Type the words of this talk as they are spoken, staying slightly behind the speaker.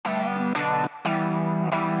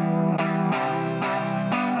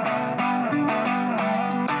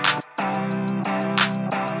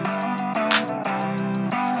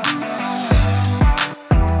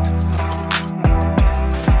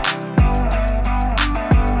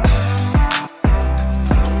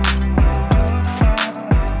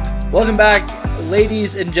Welcome back,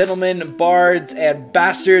 ladies and gentlemen, bards and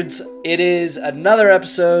bastards. It is another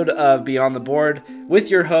episode of Beyond the Board with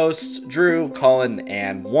your hosts, Drew, Colin,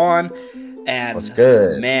 and Juan. And what's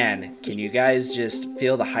good? Man, can you guys just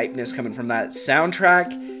feel the hypeness coming from that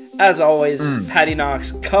soundtrack? As always, Patty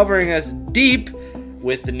Knox covering us deep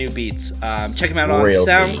with the new beats. Check him out on Real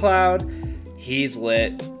SoundCloud. Deep. He's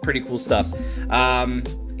lit. Pretty cool stuff.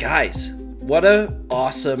 Guys, what a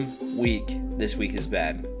awesome week this week has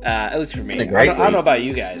been. At least for me. I don't know about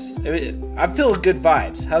you guys. I'm feeling good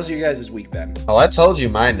vibes. How's your guys' week been? Oh, I told you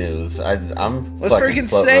my news. Let's freaking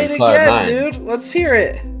say it again, dude. Let's hear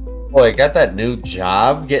it. Boy, I got that new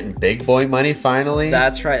job, getting big boy money finally.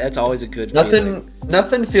 That's right. That's always a good feeling.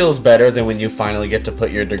 Nothing feels better than when you finally get to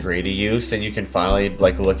put your degree to use and you can finally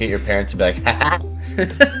look at your parents and be like, ha.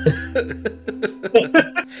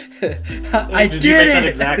 I did did you make it. that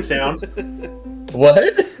exact sound?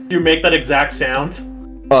 What? You make that exact sound?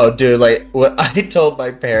 Oh, dude, what I told my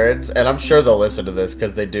parents, and I'm sure they'll listen to this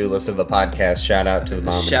because they do listen to the podcast. Shout out to the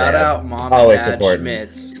mom and dad. Shout out mom Always and dad supporting.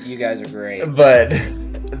 Schmitz. You guys are great. But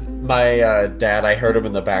my dad, I heard him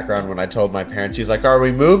in the background when I told my parents. He's like, "Are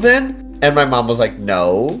we moving?" And my mom was like,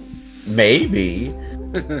 "No, maybe."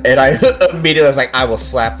 And I immediately was like, "I will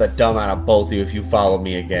slap the dumb out of both of you if you follow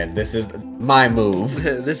me again. This is my move.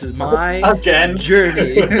 This is my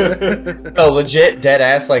journey." No, legit, dead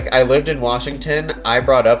ass. I lived in Washington. I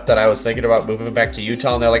brought up that I was thinking about moving back to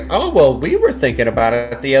Utah, and they're like, "Oh, well, we were thinking about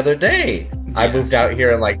it the other day." Yeah. I moved out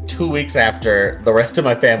here, and 2 weeks after, the rest of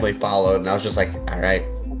my family followed, and I was just like, "All right."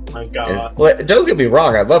 My God. Don't get me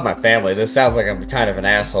wrong, I love my family. This sounds like I'm kind of an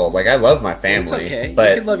asshole. I love my family. It's okay. But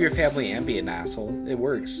you can love your family and be an asshole. It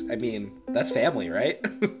works. I mean, that's family, right?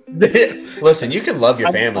 Listen, you can love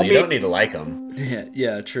your family. You don't need to like them.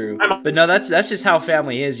 Yeah, true. But no, that's just how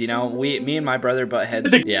family is, you know? Me and my brother butt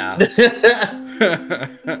heads. Yeah.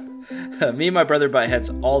 Me and my brother butt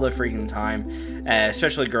heads all the freaking time,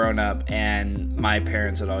 especially growing up. And my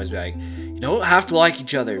parents would always be like, "You don't have to like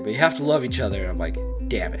each other, but you have to love each other." And I'm like,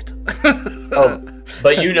 damn it. Oh,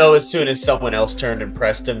 but as soon as someone else turned and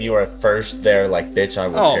pressed him, you are first there bitch, I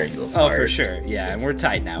will tear you apart. Oh, for sure. Yeah, and we're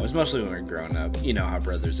tight now. It was mostly when we were growing up. You know how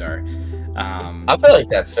brothers are. I feel like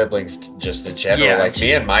that's siblings just in general. Yeah,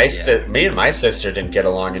 me and my sister didn't get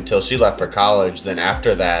along until she left for college. Then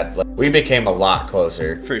after that, we became a lot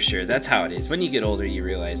closer. For sure. That's how it is. When you get older, you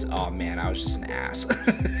realize, oh man, I was just an ass.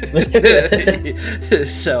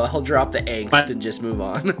 So I'll drop the angst and just move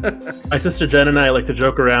on. My sister Jen and I like to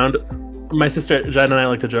joke around. That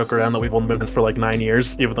we've only been friends for 9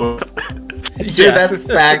 years, even though. Dude, that's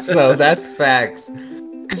facts, though. That's facts.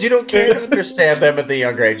 Because you don't care to understand them at the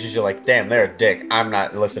younger ages. You're like, damn, they're a dick. I'm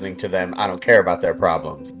not listening to them. I don't care about their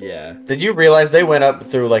problems. Yeah. Did you realize they went up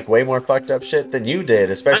through way more fucked up shit than you did,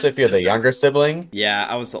 especially if you're the younger sibling? Yeah,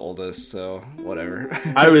 I was the oldest, so whatever.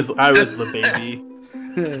 I was the baby.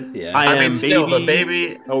 Yeah. I mean, still, the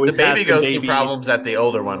baby goes through problems that the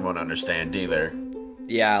older one won't understand either.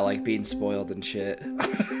 Yeah, like being spoiled and shit.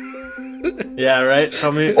 Yeah, right?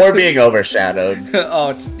 Tell me. Or being overshadowed.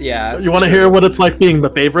 Oh, yeah. You want to hear what it's like being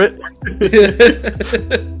the favorite?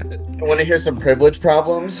 You want to hear some privilege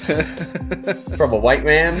problems from a white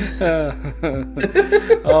man?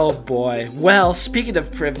 Oh boy. Well, speaking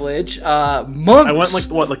of privilege, monks. I went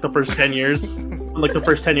the first 10 years, the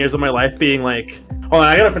first 10 years of my life being oh,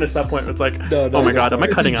 I gotta finish that point. It's no, oh my God, am I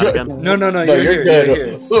cutting out again? No, you're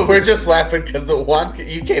good. We're just laughing because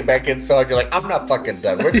you came back in so hard. You're like, I'm not fucking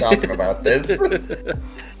done. We're talking about this. We're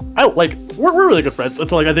really good friends.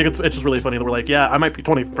 It's I think it's just really funny that we're yeah, I might be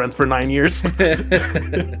 20 friends for 9 years.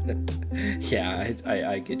 Yeah,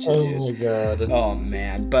 I get you, oh dude. My God. Oh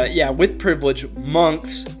man, but yeah, with privilege,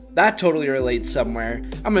 monks. That totally relates somewhere.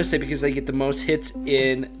 I'm going to say because they get the most hits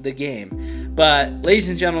in the game. But, ladies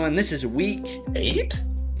and gentlemen, this is week 8?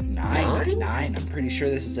 9. I'm pretty sure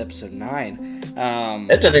this is episode 9.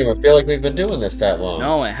 It doesn't even feel like we've been doing this that long.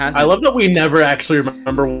 No, it hasn't. I love that we never actually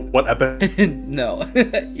remember what episode. No.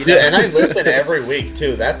 Dude, and I listen every week,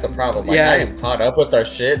 too. That's the problem. Yeah. I am caught up with our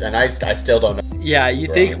shit, and I still don't know. Yeah, you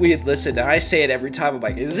think we'd listen, and I say it every time. I'm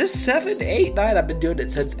like, is this 7, 8, 9? I've been doing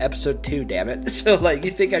it since episode 2, damn it. So,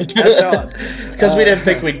 you think I'd catch on. Because we didn't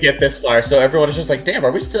think we'd get this far, so everyone is just like, damn,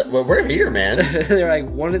 are we still... Well, we're here, man. They're like,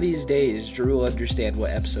 one of these days, Drew will understand what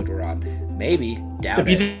episode we're on. Maybe. Doubt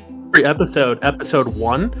it. Every episode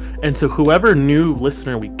 1, and so whoever new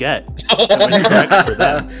listener we get, for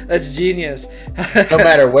them. That's genius. No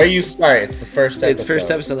matter where you start, it's the first episode. It's first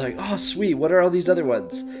episode. Like, oh, sweet. What are all these other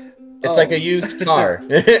ones? It's like a used car.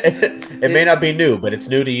 It may not be new, but it's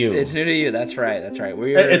new to you. It's new to you. That's right. That's right.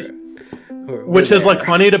 Which is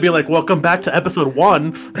funny to be welcome back to episode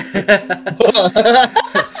 1.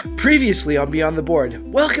 Previously on Beyond the Board.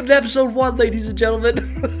 Welcome to episode 1, ladies and gentlemen.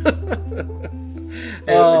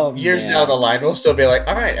 Years down the line, we'll still be like,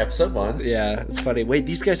 all right, episode 1. Yeah, it's funny. Wait,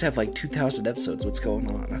 these guys have like 2,000 episodes. What's going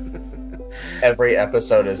on? Every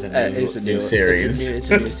episode is a new series. It's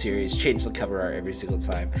a new series. Change the cover art every single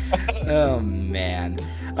time. Oh, man.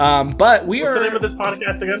 But we What's are... the name of this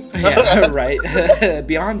podcast again? Yeah, right.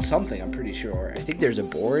 Beyond something, I'm pretty sure. I think there's a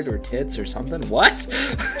board or tits or something. What?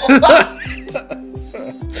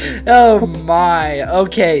 Oh, my.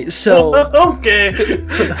 Okay, so... Okay.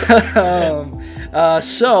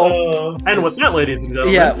 And with that, ladies and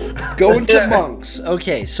gentlemen, yeah, going to monks.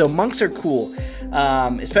 Okay, so monks are cool,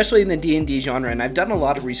 especially in the D&D genre, and I've done a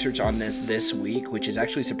lot of research on this week, which is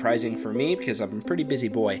actually surprising for me because I'm a pretty busy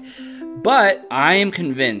boy. But I am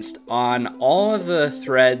convinced on all of the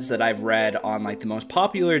threads that I've read on like the most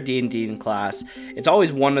popular D&D class, it's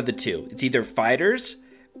always one of the two. It's either fighters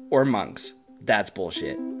or monks. That's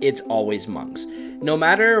bullshit. It's always monks. No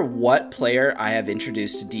matter what player I have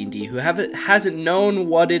introduced to D&D who hasn't known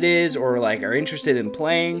what it is or like are interested in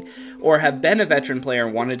playing or have been a veteran player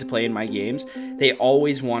and wanted to play in my games, they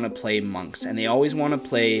always want to play monks, and they always want to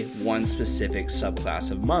play one specific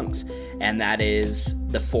subclass of monks, and that is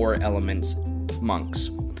the 4 elements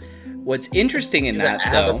monks. What's interesting in that,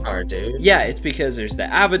 Avatar, dude. Yeah, it's because there's the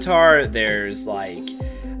Avatar, there's like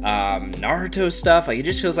Naruto stuff. Like, it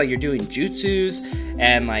just feels like you're doing jutsus,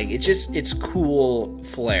 and like it's cool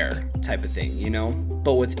flair type of thing, you know?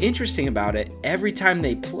 But what's interesting about it, every time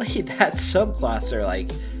they play that subclass, they're like,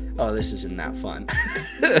 oh, this isn't that fun.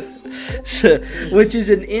 So, which is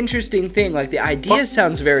an interesting thing. Like, the idea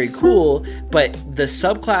sounds very cool, but the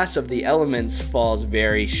subclass of the elements falls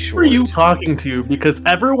very short. Who are you talking to? Because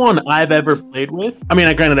everyone I've ever played with, I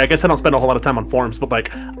mean, granted, I guess I don't spend a whole lot of time on forums, but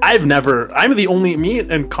like, I'm the only, me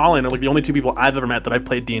and Colin are like the only 2 people I've ever met that I've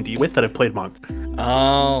played D&D with that have played monk.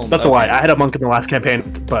 Oh, that's a lie. I had a monk in the last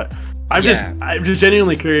campaign, but I'm just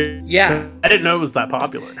genuinely curious. Yeah. I didn't know it was that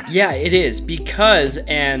popular. Yeah, it is, because,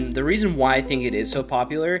 and the reason why I think it is so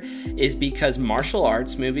popular is because martial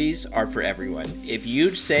arts movies are for everyone. If you're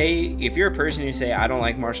a person who say, I don't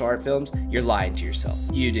like martial art films, you're lying to yourself.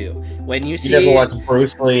 You do. When you see... You never watch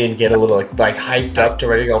Bruce Lee and get a little like hyped up to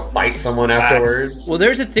ready to go fight someone afterwards? Well,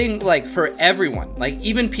 there's a thing, like, for everyone. Like,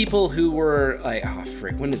 even people who were like, oh,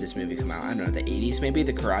 frick, when did this movie come out? I don't know, the 80s maybe?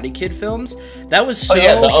 The Karate Kid films? That was so... Oh,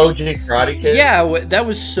 yeah, the OG Karate Kid? Yeah, that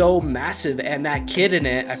was so massive, and that kid in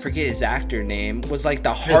it, I forget his actor name, was like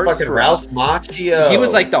the heartthrob. Fucking Ralph Macchio. He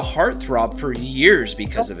was like the heartthrob for years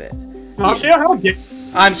because of it. Macchio, how did...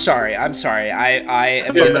 I'm sorry. I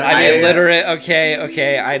am illiterate.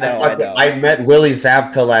 Okay. I know. I met Willie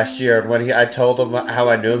Zabka last year, and when I told him how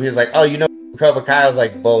I knew him, he was like, "Oh, you know Cobra Kai?" I was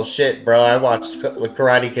like, "Bullshit, bro! I watched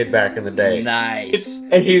Karate Kid back in the day." Nice.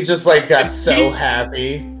 And he just like got so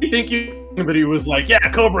happy. That he was like,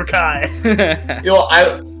 "Yeah, Cobra Kai." You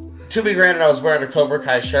know, to be granted, I was wearing a Cobra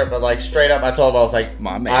Kai shirt, but like straight up, I told him, I was like,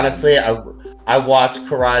 honestly, I watched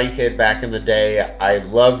Karate Kid back in the day. I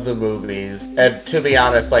loved the movies. And to be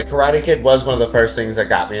honest, like, Karate Kid was one of the first things that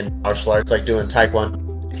got me into martial arts, like doing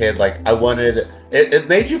Taekwondo Kid. Like, I wanted it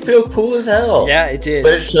made you feel cool as hell. Yeah, it did.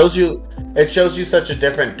 But it shows you such a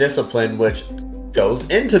different discipline, which goes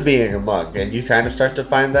into being a monk, and you kind of start to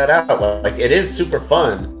find that out. Like, it is super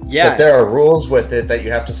fun. Yeah. But there are rules with it that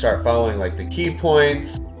you have to start following, like the key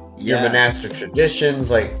points. Your monastic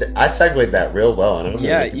traditions, like I segued that real well, and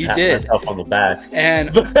I'm you did myself on the back.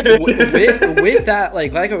 And with that,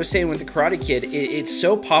 like I was saying with the Karate Kid, it's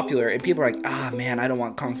so popular, and people are like, man, I don't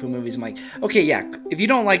want kung fu movies. I'm like, okay, yeah, if you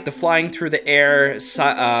don't like the flying through the air,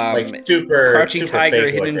 like super Crouching Tiger,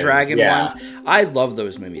 Hidden Dragon ones, I love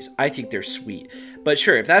those movies. I think they're sweet. But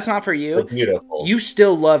sure, if that's not for you, you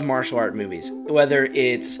still love martial art movies, whether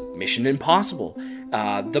it's Mission Impossible,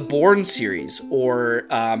 the Bourne series, or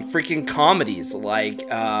freaking comedies like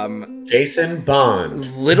Jason Bond,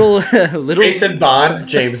 little Jason Bond,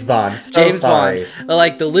 James Bond, Bond,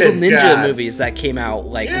 like the Little Ninja movies that came out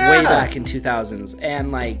like way back in 2000s,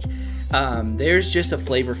 and like there's just a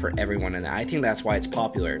flavor for everyone in that. I think that's why it's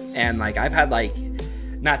popular. And like I've had like,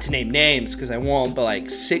 not to name names because I won't, but like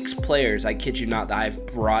 6 players, I kid you not, that I've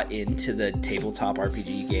brought into the tabletop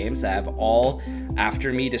RPG games that have all,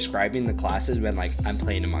 after me describing the classes, been like, I'm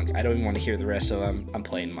playing a monk. I don't even want to hear the rest of them. I'm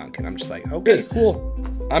playing monk. And I'm just like, okay, cool.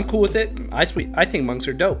 I'm cool with it. I think monks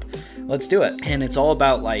are dope. Let's do it. And it's all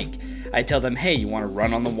about like, I tell them, hey, you want to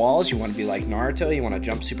run on the walls? You want to be like Naruto? You want to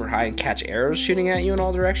jump super high and catch arrows shooting at you in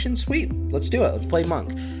all directions? Sweet. Let's do it. Let's play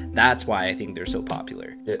monk. That's why I think they're so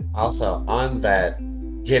popular. Also, on that,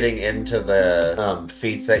 getting into the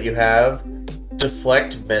feats that you have,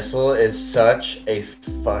 deflect missile is such a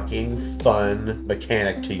fucking fun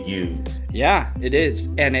mechanic to use. Yeah, it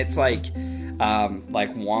is. And it's like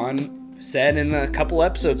Juan said in a couple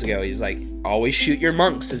episodes ago, he's like, always shoot your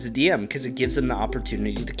monks as a DM because it gives them the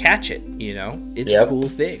opportunity to catch it, you know? It's a cool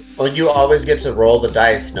thing. Well, you always get to roll the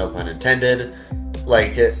dice, no pun intended.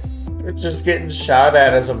 Like, it's just getting shot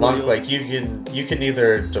at as a monk. Like, you can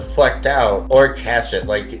either deflect out or catch it.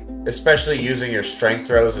 Like, especially using your strength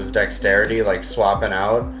throws as dexterity, like swapping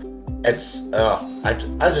out. It's, I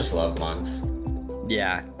just love monks.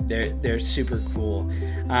 Yeah, they're super cool.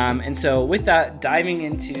 And so with that, diving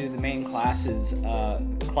into the main class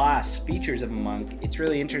features of a monk, it's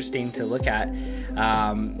really interesting to look at.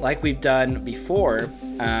 Like we've done before,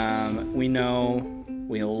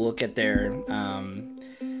 we'll look at their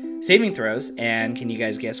saving throws, and can you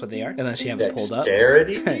guys guess what they are? Unless you have it pulled up.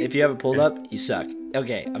 Dexterity? If you have it pulled up, you suck.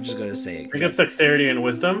 Okay, I'm just going to say it. I think it's dexterity and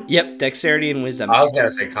wisdom? Yep, dexterity and wisdom. I was going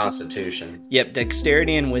to say constitution. Yep,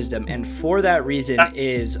 dexterity and wisdom. And for that reason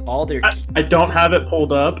is all their... I don't have it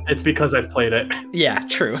pulled up. It's because I've played it. Yeah,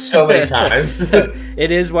 true. So many times.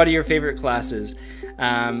 It is one of your favorite classes.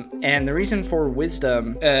 And the reason for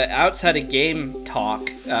wisdom, outside of game talk,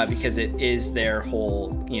 because it is their whole,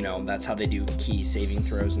 that's how they do key saving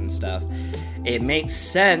throws and stuff. It makes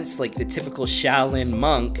sense, like the typical Shaolin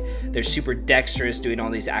monk, they're super dexterous doing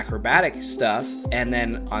all these acrobatic stuff. And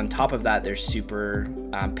then on top of that, they're super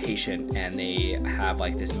patient, and they have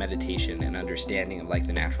like this meditation and understanding of like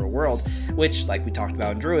the natural world, which like we talked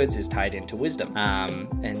about in Druids is tied into wisdom.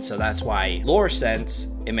 And so that's why lore sense,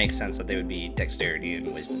 it makes sense that they would be dexterity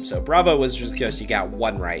and wisdom. So bravo, Wizards of the Coast, you got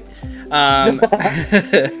one right.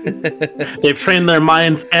 They've trained their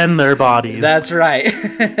minds and their bodies. That's right.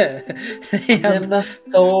 They have the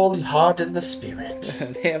soul, heart, and the spirit.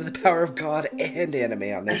 They have the power of God and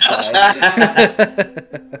anime on their side.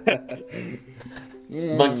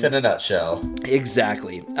 Monks in a nutshell.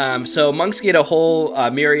 Exactly. So monks get a whole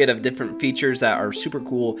myriad of different features that are super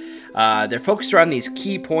cool. They're focused around these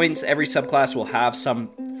key points. Every subclass will have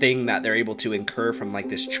something that they're able to incur from like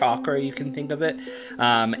this chakra, you can think of it.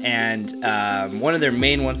 And one of their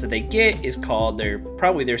main ones that they get is called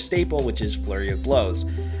probably their staple, which is Flurry of Blows.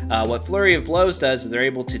 What Flurry of Blows does is they're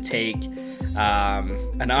able to take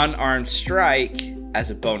an unarmed strike as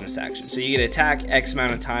a bonus action. So you get to attack X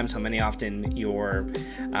amount of times, how many often you're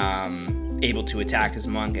able to attack as a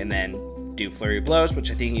monk, and then do Flurry of Blows, which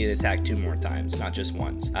I think you attack 2 more times, not just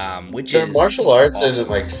once. Their martial arts isn't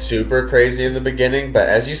like super crazy in the beginning,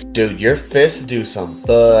 but your fists do some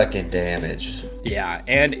fucking damage. Yeah,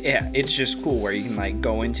 and it's just cool where you can like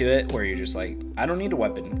go into it where you're just like, I don't need a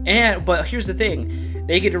weapon. But here's the thing.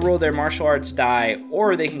 They get to roll their martial arts die,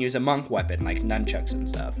 or they can use a monk weapon like nunchucks and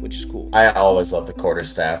stuff, which is cool. I always love the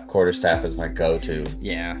quarterstaff. Quarterstaff is my go-to.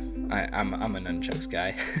 Yeah, I'm a nunchucks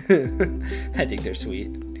guy. I think they're sweet.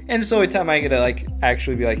 And it's the only time I get to like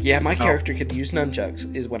actually be like, yeah, my character could use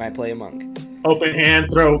nunchucks is when I play a monk. Open hand,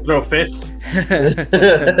 throw fists.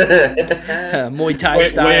 Muay Thai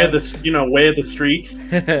style. Way of the streets.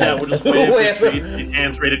 Yeah, we'll just way of the streets. These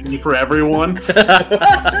hands rated me for everyone.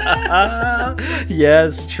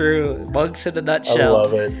 Yes, true. Monks in a nutshell. I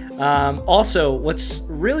love it. Also, what's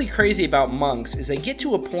really crazy about monks is they get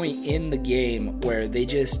to a point in the game where they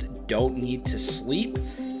just don't need to sleep,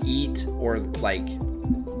 eat, or like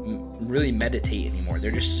really meditate anymore.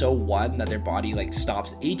 They're just so one that their body like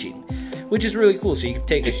stops aging, which is really cool. So you can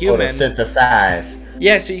take a human, photosynthesize.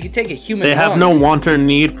 Yeah, so you can take a human. They have no wanton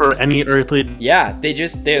need for any earthly. Yeah, they're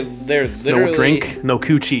literally no drink, no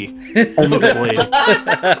coochie, only the blade.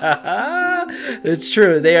 It's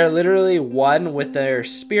true. They are literally one with their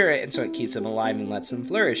spirit, and so it keeps them alive and lets them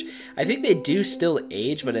flourish. I think they do still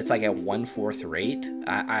age, but it's like at 1/4 rate.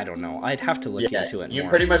 I don't know. I'd have to look into it. You more.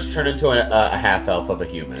 pretty much turn into a half elf of a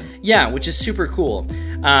human. Yeah, which is super cool.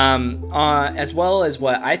 As well as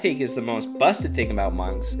what I think is the most busted thing about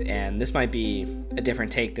monks, and this might be a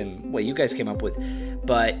different take than what you guys came up with,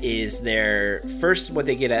 but is their first what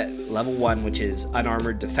they get at level 1, which is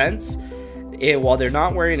unarmored defense. While they're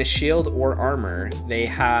not wearing a shield or armor, they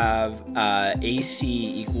have AC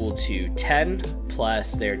equal to 10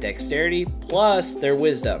 plus their dexterity plus their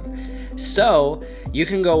wisdom. So you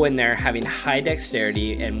can go in there having high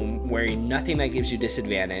dexterity and wearing nothing that gives you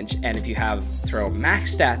disadvantage. And if you throw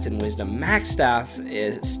max stats in wisdom, max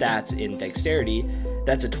stats in dexterity,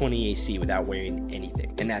 that's a 20 AC without wearing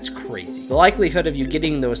anything. And that's crazy. The likelihood of you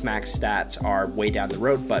getting those max stats are way down the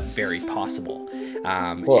road, but very possible.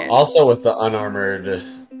 Also with the unarmored.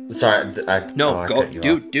 Sorry,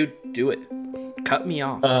 do it. Cut me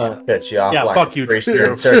off. Cut you off. Yeah, like fuck you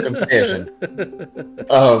too. Circumcision.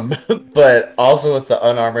 But also with the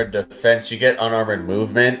unarmored defense, you get unarmored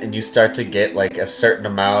movement, and you start to get like a certain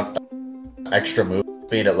amount of extra move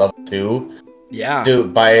speed at level 2. Yeah.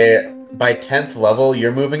 Dude, by 10th level,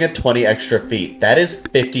 you're moving at 20 extra feet. That is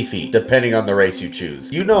 50 feet, depending on the race you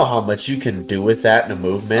choose. You know how much you can do with that in a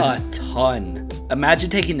movement? A ton. Imagine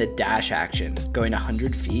taking the dash action, going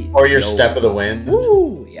 100 feet. Or your step of the wind.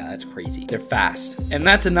 Woo! Yeah, that's crazy. They're fast. And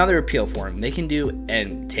that's another appeal for them. They can do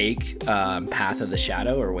and take Path of the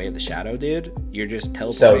Shadow or Way of the Shadow, dude. You're just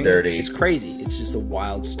teleporting. So dirty. It's crazy. It's just a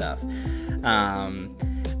wild stuff.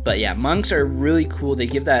 But yeah, monks are really cool. They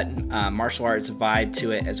give that martial arts vibe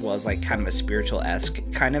to it, as well as like kind of a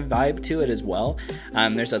spiritual-esque kind of vibe to it as well.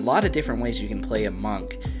 There's a lot of different ways you can play a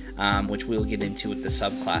monk, which we'll get into with the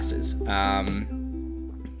subclasses.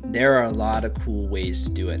 There are a lot of cool ways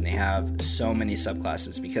to do it, and they have so many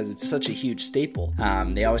subclasses because it's such a huge staple.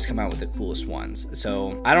 They always come out with the coolest ones.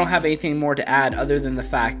 So I don't have anything more to add other than the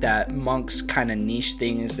fact that monks' kind of niche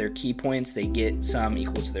thing is their key points. They get some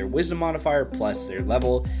equal to their wisdom modifier plus their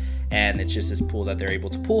level, and it's just this pool that they're able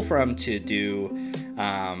to pull from to do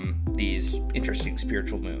these interesting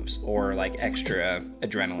spiritual moves or like extra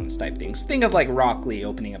adrenaline type things. Think of like Rock Lee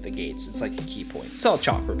opening up the gates. It's like a key point. It's all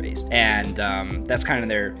chopper based, and that's kind of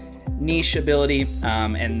their niche ability.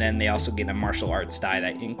 And then they also get a martial arts die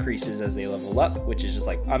that increases as they level up, which is just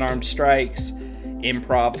like unarmed strikes,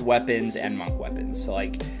 improv weapons, and monk weapons. So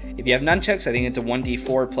like if you have nunchucks, I think it's a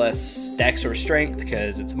 1d4 plus dex or strength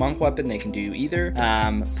because it's a monk weapon. They can do either,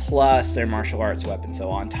 plus their martial arts weapon. So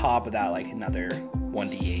on top of that, like another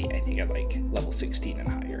 1d8, I think at like level 16 and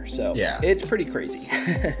higher. So yeah, it's pretty crazy.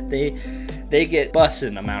 they get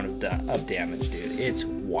bussin' amount of damage, dude. It's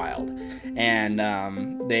wild.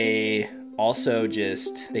 And they also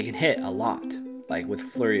they can hit a lot, like with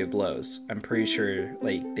flurry of blows. I'm pretty sure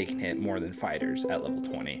like they can hit more than fighters at level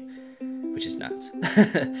 20. Which is nuts,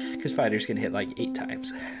 because fighters can hit like 8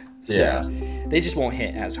 times. So yeah, they just won't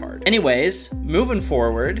hit as hard. Anyways, moving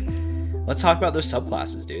forward, let's talk about those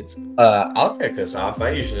subclasses, dudes. I'll kick us off.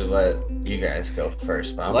 I usually let you guys go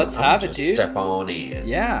first, but let's have it, dude. Step on in.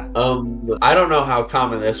 Yeah. I don't know how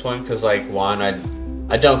common this one, because like one,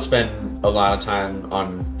 I don't spend a lot of time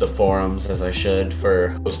on the forums as I should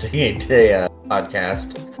for hosting a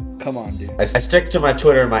podcast. Come on, dude. I stick to my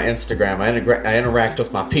Twitter and my Instagram. I interact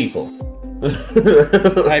with my people.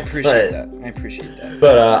 I appreciate that.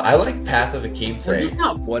 But I like Path of the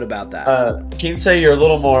Kinsei. What about that? Kinsei, you're a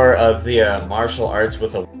little more of the martial arts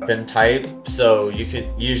with a weapon type, so you could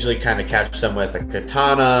usually kind of catch them with a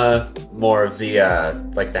katana, more of the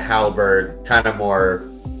like the halberd, kind of more.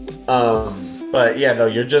 But yeah, no,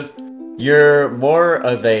 you're more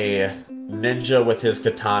of a ninja with his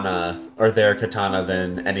katana or their katana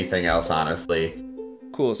than anything else, honestly.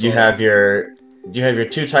 Cool. So you have your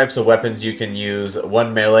 2 types of weapons you can use,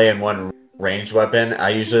 one melee and one ranged weapon. I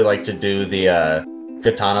usually like to do the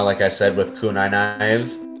katana, like I said, with kunai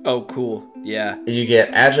knives. Oh, cool. Yeah. And you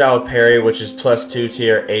get agile parry, which is +2 to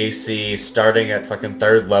your AC, starting at fucking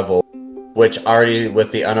 3rd level, which already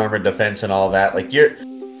with the unarmored defense and all that, like you're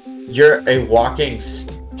a walking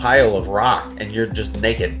pile of rock and you're just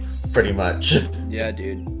naked, pretty much. Yeah,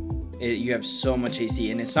 dude. You have so much AC,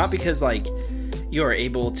 and it's not because like you are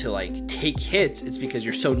able to like take hits, it's because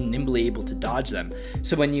you're so nimbly able to dodge them.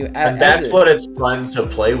 So when you add, and that's what it's fun to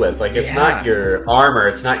play with. Like it's not your armor,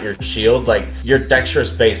 it's not your shield, like you're dexterous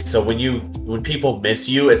based. So when people miss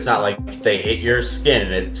you, it's not like they hit your skin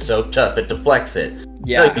and it's so tough it deflects it.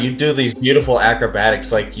 Yeah, like you do these beautiful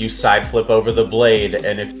acrobatics, like you side flip over the blade,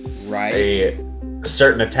 and if a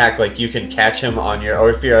certain attack, like you can catch him on or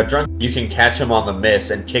if you're a drunk, you can catch him on the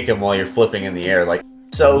miss and kick him while you're flipping in the air. Like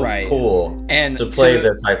so cool and to play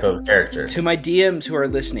this type of character. To my DMs who are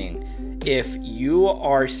listening, if you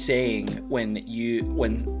are saying when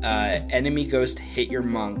enemy goes to hit your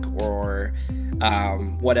monk or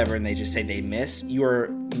whatever, and they just say they miss, you are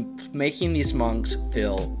making these monks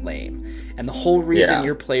feel lame. And the whole reason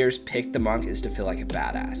your players pick the monk is to feel like a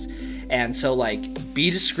badass. And so, like, be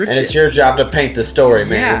descriptive. And it's your job to paint the story,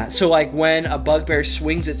 man. Yeah, so, like, when a bugbear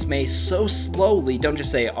swings its mace so slowly, don't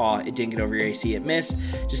just say, oh, it didn't get over your AC, it missed.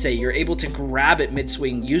 Just say you're able to grab it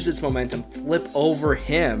mid-swing, use its momentum, flip over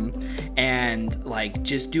him, and, like,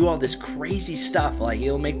 just do all this crazy stuff. Like,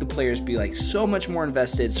 it'll make the players be, like, so much more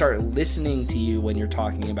invested, start listening to you when you're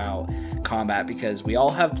talking about combat, because we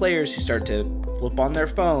all have players who start to flip on their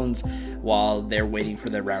phones while they're waiting for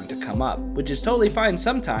their round to come up, which is totally fine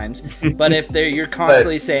sometimes. But if you're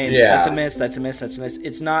constantly saying that's a miss, that's a miss, that's a miss,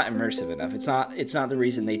 it's not immersive enough. It's not the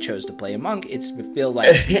reason they chose to play a monk. It's to feel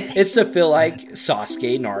like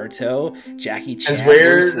Sasuke, Naruto, Jackie Chan.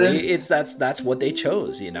 Bruce Lee. That's what they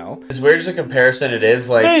chose, you know. As weird as a comparison it is,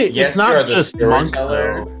 like, hey, yes, you are the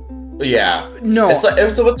storyteller. Yeah. No.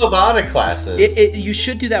 It's with a lot of classes. You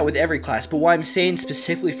should do that with every class, but what I'm saying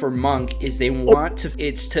specifically for monk is they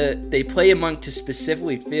play a monk to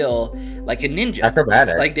specifically feel like a ninja.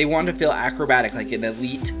 Acrobatic. Like they want to feel acrobatic, like an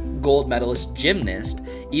elite gold medalist gymnast,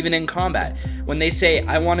 even in combat. When they say,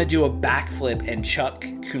 I want to do a backflip and chuck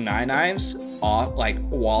kunai knives off, like,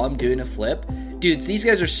 while I'm doing a flip, dudes, these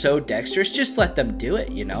guys are so dexterous, just let them do it,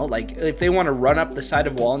 you know? Like, if they want to run up the side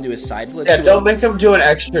of a wall and do a side flip. Yeah, don't make them do an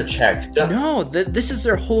extra check. No, this is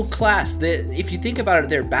their whole class. If you think about it,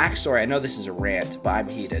 their backstory, I know this is a rant, but I'm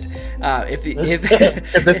heated.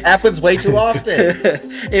 Because this happens way too often.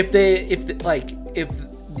 if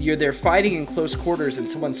they're fighting in close quarters and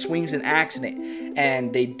someone swings an axe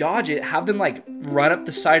and they dodge it, have them like run up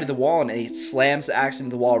the side of the wall and it slams the axe into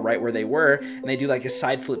the wall right where they were, and they do like a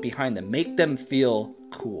side flip behind them. Make them feel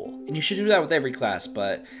cool. And you should do that with every class,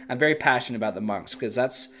 but I'm very passionate about the monks because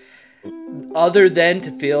that's, other than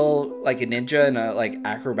to feel like a ninja and a like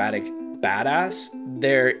acrobatic badass,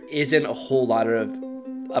 there isn't a whole lot of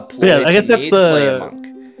a play. Yeah, I guess that's play a monk.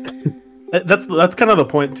 That's kind of the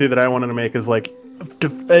point too that I wanted to make is like,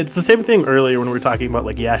 it's the same thing earlier when we were talking about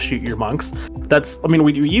like, shoot your monks.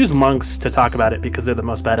 We use monks to talk about it because they're the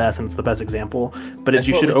most badass and it's the best example, but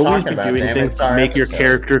you should always be doing things to make your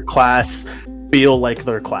character class feel like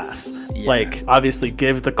their class. Yeah. Like, obviously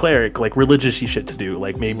give the cleric like religious-y shit to do,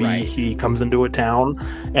 like maybe he comes into a town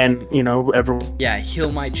and, you know, everyone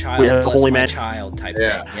heal my child, bless my child type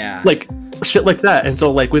thing. Yeah, like shit like that. And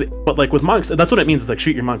so like with monks, that's what it means. Is like,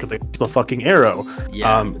 shoot your monk with like the fucking arrow.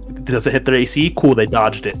 Does it hit their AC? Cool, they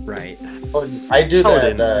dodged it. Right. I do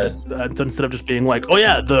that. Instead of just being like, oh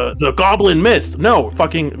yeah, the goblin missed. No,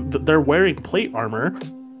 fucking, they're wearing plate armor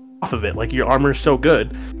off of it. Like, your armor's so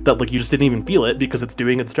good that like you just didn't even feel it because it's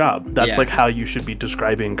doing its job. That's like how you should be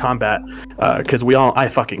describing combat. Because I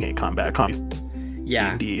fucking hate combat.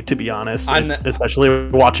 Yeah. D&D, to be honest, especially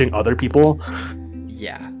watching other people.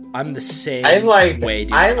 Yeah. I'm the same way,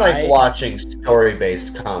 dude. I like watching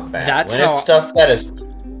story-based combat. That's it's stuff that is,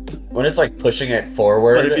 when it's like pushing it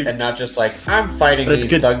forward and not just like, I'm fighting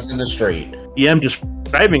these thugs in the street. Yeah, I'm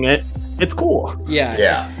describing it. It's cool.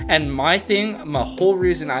 Yeah. And my whole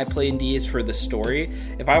reason I play D&D is for the story.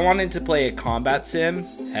 If I wanted to play a combat sim,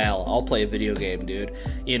 hell, I'll play a video game, dude.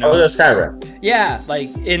 You know? Oh, that's Skyrim. Yeah,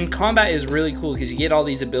 like, in combat is really cool because you get all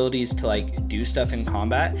these abilities to like do stuff in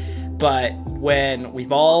combat. But when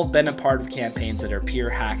we've all been a part of campaigns that are pure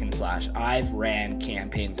hack and slash, I've ran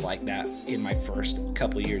campaigns like that in my first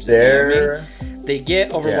couple years of gaming. They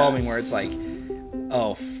get overwhelming where it's like,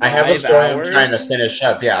 I have a story I'm trying to finish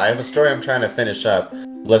up. Yeah, I have a story I'm trying to finish up.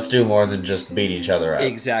 Let's do more than just beat each other up.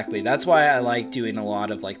 Exactly. That's why I like doing a lot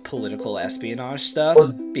of like political espionage stuff,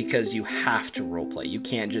 because you have to roleplay. You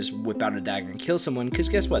can't just whip out a dagger and kill someone, because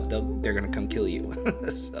guess what? They're gonna come kill you.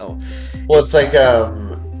 So, it's like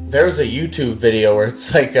there was a YouTube video where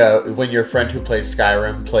it's like when your friend who plays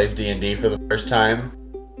Skyrim plays D&D for the first time.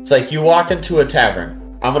 It's like, you walk into a tavern.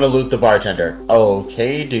 I'm gonna loot the bartender.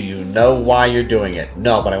 Okay, do you know why you're doing it?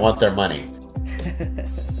 No, but I want their money.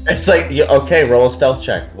 It's like, okay, roll a stealth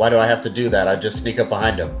check. Why do I have to do that? I just sneak up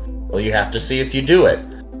behind him. Well, you have to see if you do it.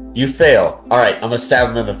 You fail. Alright, I'm gonna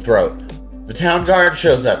stab him in the throat. The town guard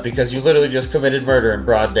shows up because you literally just committed murder in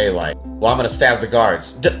broad daylight. Well, I'm gonna stab the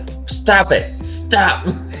guards. Stop it! Stop!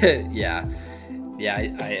 Yeah,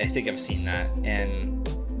 I think I've seen that, and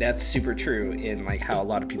that's super true in like how a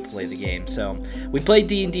lot of people play the game. So we play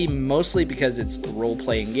D&D mostly because it's a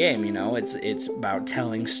role-playing game, you know. It's about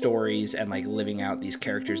telling stories and like living out these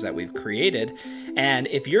characters that we've created. And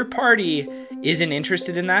if your party isn't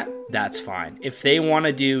interested in that, that's fine. If they want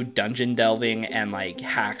to do dungeon delving and like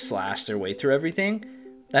hack slash their way through everything,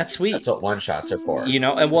 that's sweet. That's what one-shots are for. You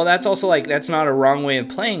know, and well, that's also like, that's not a wrong way of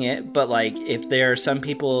playing it, but like, if there are some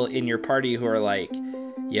people in your party who are like,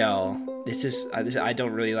 yo, I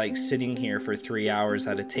don't really like sitting here for 3 hours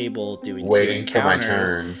at a table doing waiting two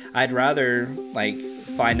encounters. For my turn. I'd rather like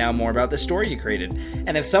find out more about the story you created.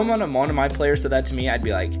 And if one of my players said that to me, I'd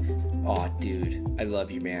be like, oh, dude, I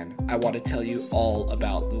love you, man. I want to tell you all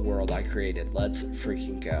about the world I created. Let's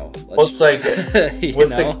freaking go. It's like, with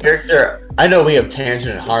the character, I know we have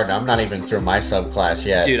tangent hard. I'm not even through my subclass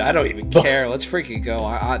yet. Dude, I don't even care. Let's freaking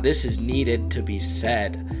go. This is needed to be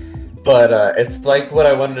said. But it's like what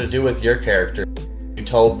I wanted to do with your character. You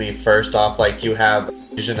told me first off, like, you have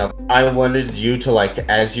a vision of I wanted you to, like,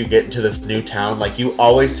 as you get into this new town, like, you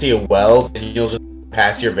always see a well, and you'll just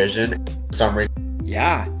pass your vision for some reason.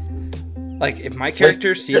 Yeah. Like, if my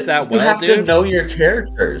character sees that well, you have to know your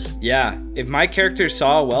characters. Yeah. If my character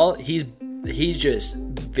saw a well, he's just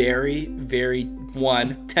very, very,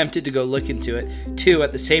 one, tempted to go look into it. Two,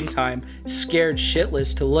 at the same time, scared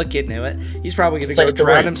shitless to look into it. He's probably going to go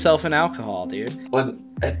drown himself in alcohol, dude.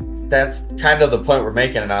 That's kind of the point we're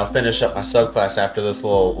making, and I'll finish up my subclass after this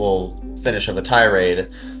little finish of a tirade.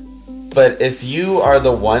 But if you are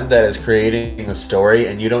the one that is creating the story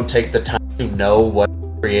and you don't take the time to know what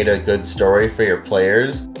to create a good story for your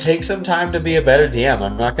players, take some time to be a better DM.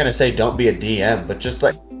 I'm not going to say don't be a DM, but just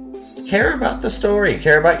like care about the story,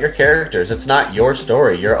 care about your characters. It's not your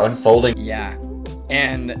story, you're unfolding. Yeah.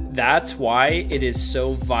 And that's why it is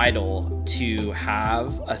so vital to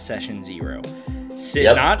have a session 0.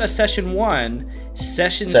 Not a session 1,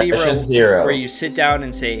 session 0, where you sit down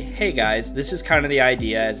and say, hey guys, this is kind of the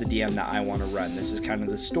idea as a DM that I want to run. This is kind of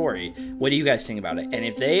the story. What do you guys think about it? And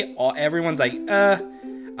if everyone's like,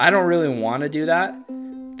 I don't really want to do that,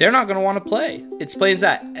 they're not going to want to play. It explains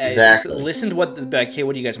that. Exactly. Listen to what okay,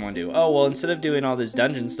 what do you guys want to do? Oh, well, instead of doing all this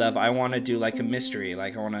dungeon stuff, I want to do like a mystery.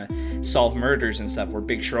 Like I want to solve murders and stuff. We're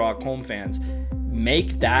big Sherlock Holmes fans.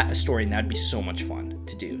 Make that a story, and that'd be so much fun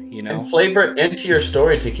to do, you know? And flavor it into your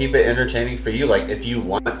story to keep it entertaining for you. Like, if you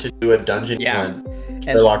want to do a dungeon on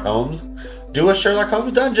Sherlock Holmes, do a Sherlock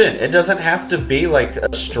Holmes dungeon. It doesn't have to be like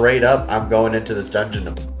a straight up, I'm going into this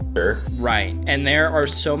dungeon to murder. Right. And there are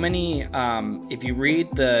so many, if you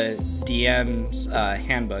read the DM's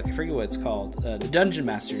handbook, I forget what it's called, the Dungeon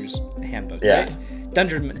Master's handbook, right?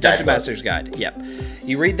 Dungeon Master's Guide. Yep.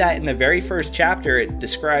 You read that in the very first chapter, it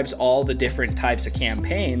describes all the different types of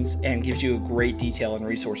campaigns and gives you a great detail and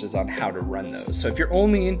resources on how to run those. So if you're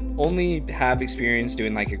only have experience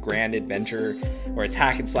doing like a grand adventure or it's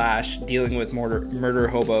hack and slash, dealing with murder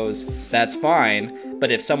hobos, that's fine.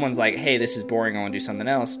 But if someone's like, hey, this is boring, I want to do something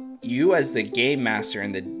else, you as the game master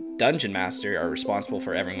and the dungeon master are responsible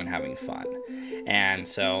for everyone having fun. And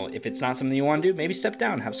so if it's not something you want to do, maybe step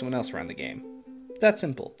down and have someone else run the game. That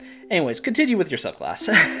simple. Anyways, continue with your subclass.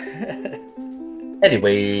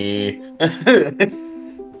 Anyway, to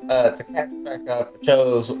catch back up, I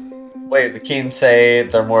chose Way of the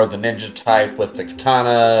Kinsei. They're more the ninja type with the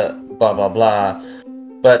katana, blah blah blah.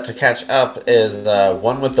 But to catch up is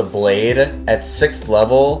one with the blade. At 6th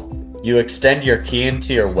level, you extend your ki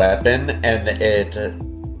into your weapon, and it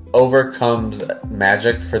overcomes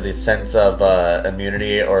magic for the sense of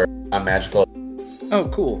immunity or non-magical. Oh,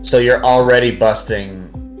 cool. So you're already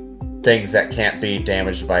busting things that can't be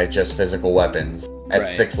damaged by just physical weapons at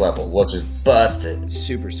 6th level, which is busted.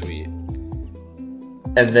 Super sweet.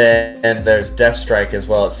 And then there's Death Strike as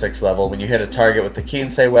well at 6th level. When you hit a target with the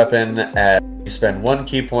Kinsei weapon, you spend 1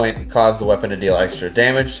 ki point and cause the weapon to deal extra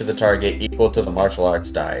damage to the target equal to the martial arts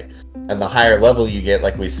die. And the higher level you get,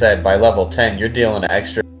 like we said, by level 10, you're dealing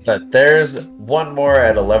extra. But there's one more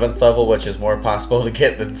at 11th level, which is more possible to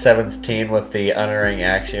get than 17 with the unerring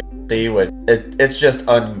accuracy. It's just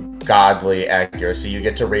ungodly accuracy. You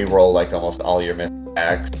get to re-roll like almost all your missed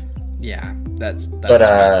attacks. Yeah, that's but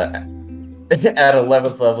at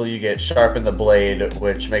 11th level, you get Sharpen the Blade,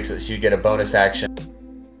 which makes it so you get a bonus action.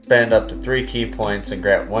 Spend up to 3 ki points and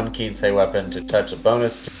grant 1 Kinsei weapon to touch a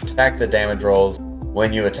bonus to attack the damage rolls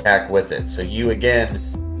when you attack with it. So you, again,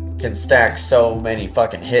 can stack so many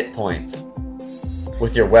fucking hit points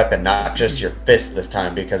with your weapon, not just your fist this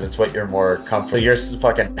time, because it's what you're more comfortable. You're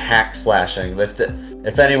fucking hack slashing.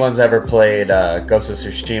 If anyone's ever played Ghost of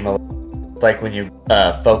Tsushima, it's like when you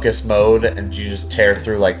focus mode and you just tear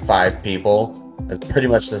through like 5 people. It's pretty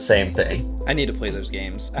much the same thing. I need to play those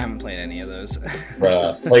games. I haven't played any of those.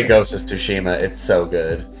 Play Ghost of Tsushima. It's so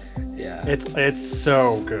good. Yeah, it's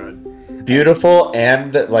so good. Beautiful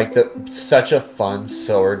and like such a fun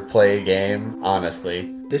sword play game,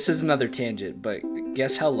 honestly. This is another tangent, but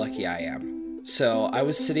guess how lucky I am. So I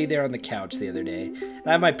was sitting there on the couch the other day, and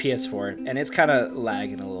I have my PS4, and it's kind of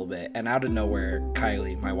lagging a little bit, and out of nowhere,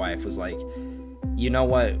 Kylie, my wife, was like, you know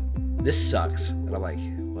what, this sucks. And I'm like,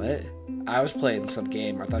 what? I was playing some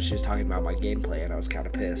game. I thought she was talking about my gameplay, and I was kind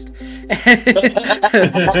of pissed.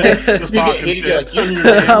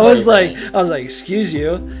 I was like, excuse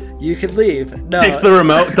you, you could leave. No, takes the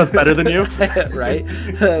remote, does better than you, right?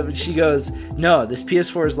 She goes, no, this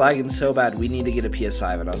PS4 is lagging so bad. We need to get a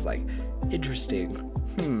PS5. And I was like, interesting.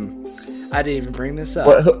 I didn't even bring this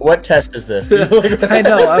up. What test is this? I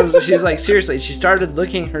know. She's like, seriously. She started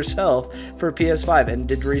looking herself for PS5 and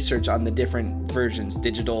did research on the different versions,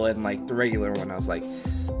 digital and like the regular one. I was like,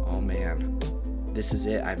 oh man, this is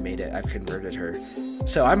it. I've made it. I've converted her.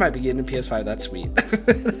 So I might be getting a PS5. That's sweet.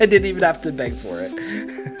 I didn't even have to beg for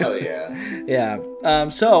it. Oh, yeah. Yeah.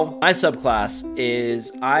 So my subclass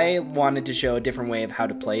is I wanted to show a different way of how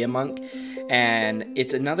to play a monk. And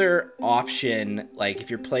it's another option, like if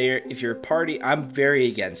your party, I'm very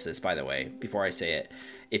against this, by the way, before I say it.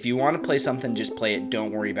 If you want to play something, just play it.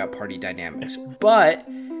 Don't worry about party dynamics. But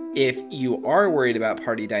if you are worried about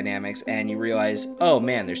party dynamics and you realize, oh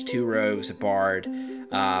man, there's 2 rogues, a bard,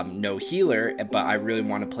 no healer, but I really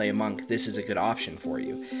want to play a monk, this is a good option for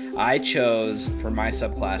you. I chose, for my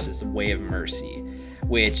subclasses, the Way of Mercy,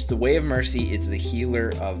 which the Way of Mercy is the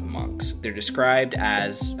healer of monks. They're described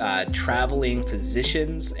as traveling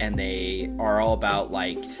physicians, and they are all about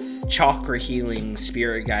like chakra healing,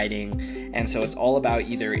 spirit guiding, and so it's all about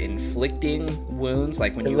either inflicting wounds,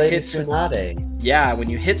 like when you hit when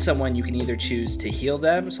you hit someone, you can either choose to heal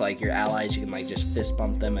them, so like your allies, you can like just fist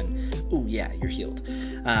bump them and ooh yeah, you're healed,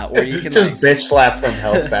 or you can just bitch slap some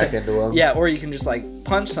health back into them. Yeah, or you can just like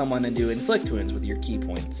punch someone and do inflict wounds with your key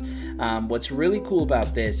points. What's really cool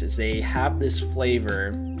about this is they have this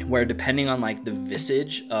flavor where depending on like the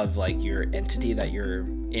visage of like your entity that you're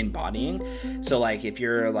embodying, so like if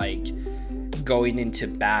you're like going into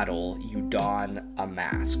battle, you don a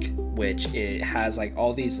mask, which it has like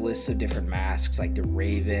all these lists of different masks, like the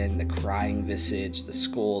raven, the crying visage, the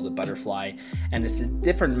skull, the butterfly, and it's a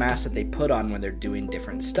different mask that they put on when they're doing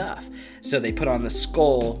different stuff. So they put on the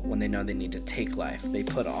skull when they know they need to take life, they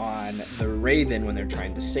put on the raven when they're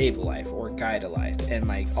trying to save a life or guide a life, and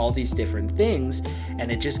like all these different things,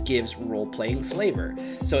 and it just gives role-playing flavor.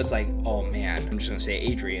 So it's like, oh man, I'm just gonna say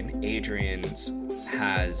Adrian's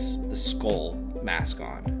has the skull mask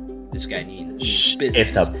on. This guy needs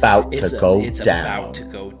business. It's about to go down. It's about to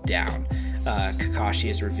go down. Kakashi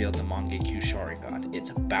has revealed the Mangekyo Sharingan.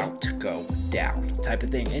 It's about to go down, type of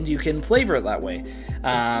thing. And you can flavor it that way.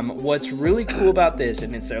 What's really cool about this,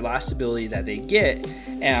 and it's their last ability that they get,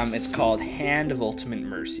 it's called Hand of Ultimate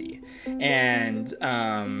Mercy. And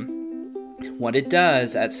what it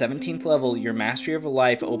does, at 17th level, your mastery of a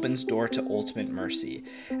life opens door to ultimate mercy.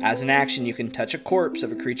 As an action, you can touch a corpse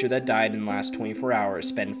of a creature that died in the last 24 hours,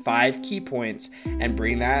 spend 5 key points, and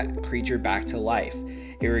bring that creature back to life.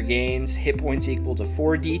 It regains hit points equal to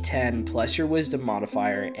 4d10 plus your wisdom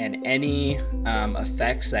modifier, and any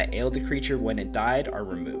effects that ailed the creature when it died are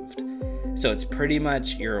removed. So it's pretty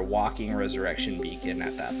much your walking resurrection beacon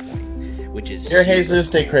at that point, which is... You're Jesus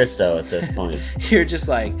de Cristo at this point. You're just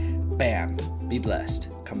like... bam, be blessed,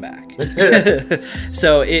 come back.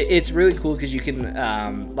 So it's really cool because you can,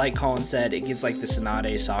 like Colin said, it gives like the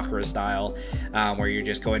Tsunade Sakura style, where you're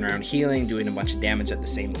just going around healing, doing a bunch of damage at the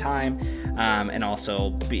same time, and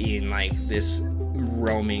also being like this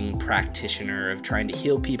roaming practitioner of trying to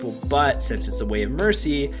heal people. But since it's the Way of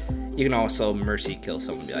Mercy, you can also mercy kill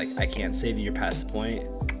someone, be like, I can't save you, you're past the point,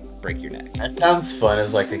 break your neck. That sounds fun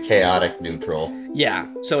as like a chaotic neutral. Yeah,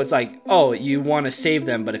 so it's like, oh, you want to save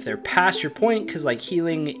them, but if they're past your point, because like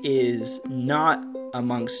healing is not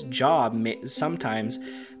amongst job sometimes,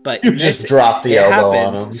 but you just drop the elbow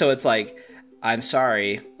on them. So it's like, I'm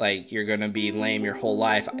sorry, like you're gonna be lame your whole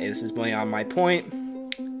life. This is beyond my point.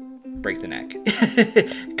 Break the neck.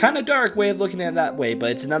 Kind of dark way of looking at it that way,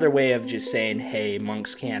 but it's another way of just saying, hey,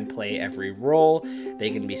 monks can play every role. They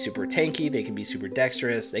can be super tanky, they can be super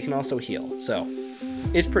dexterous, they can also heal. So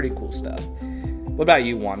it's pretty cool stuff. What about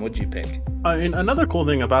you, Juan? What'd you pick? I mean, another cool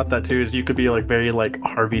thing about that too is you could be like very like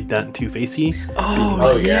Harvey Dent Two-Facey.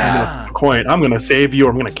 Oh yeah. Coin. I'm gonna save you or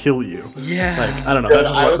I'm gonna kill you. Yeah. Like, I don't know.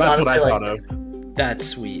 That's what I thought of. That's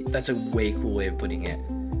sweet. That's a way cool way of putting it.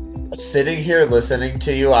 Sitting here listening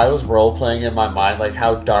to you, I was role-playing in my mind like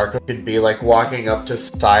how dark it could be, like walking up to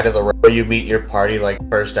side of the road where you meet your party like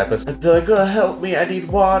first episode. They're like, oh, help me, I need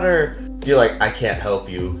water. You're like, I can't help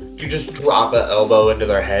you. You just drop an elbow into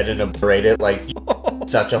their head and abrade it like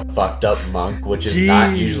such a fucked up monk, which is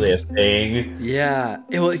not usually a thing. Yeah.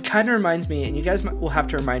 It kind of reminds me, and you guys will have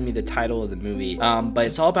to remind me the title of the movie, but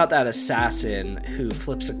it's all about that assassin who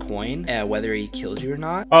flips a coin, whether he kills you or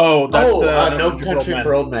not. Oh, that's No Country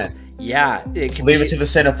for Old Men. Yeah, it can leave it to the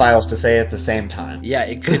cinephiles to say it at the same time. Yeah,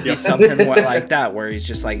 it could be something like that, where he's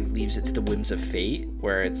just like leaves it to the whims of fate,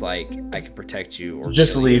 where it's like, I can protect you, or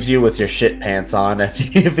just leaves you with your shit pants on if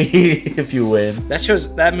you win.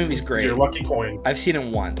 That movie's great. It's your lucky coin. I've seen it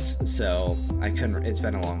once, so I couldn't. It's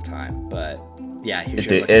been a long time, but yeah,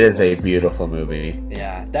 it is a beautiful movie.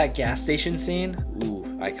 Yeah, that gas station scene, ooh,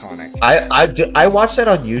 iconic. I watch that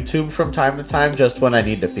on YouTube from time to time, just when I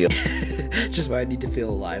need to feel. Just when I need to feel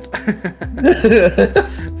alive.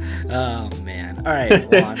 Oh man! All right,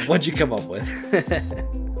 Juan, what'd you come up with?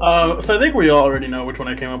 So I think we all already know which one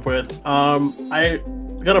I came up with. I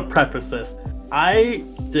gotta preface this. I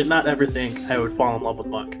did not ever think I would fall in love with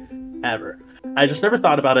Monk, ever. I just never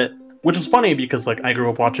thought about it, which is funny because like I grew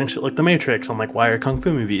up watching shit like The Matrix and like why are kung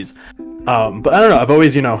fu movies. But I don't know. I've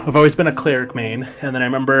always been a cleric main, and then I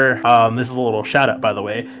remember this is a little shout out by the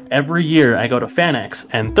way. Every year I go to FanX,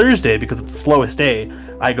 and Thursday because it's the slowest day,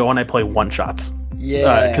 I go and I play one shots.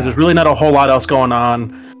 Yeah. Because there's really not a whole lot else going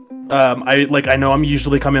on. I know I'm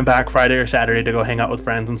usually coming back Friday or Saturday to go hang out with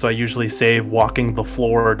friends, and so I usually save walking the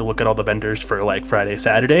floor to look at all the vendors for like Friday,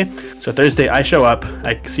 Saturday. So Thursday I show up,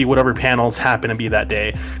 I see whatever panels happen to be that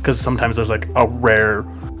day, because sometimes there's like a rare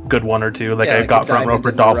good one or two. Like I got front row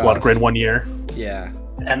for Dolph Lundgren one year. Yeah.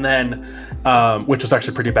 And then which was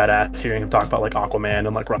actually pretty badass hearing him talk about like Aquaman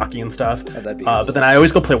and like Rocky and stuff. Oh, that'd be but then I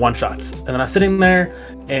always go play one shots, and then I was sitting there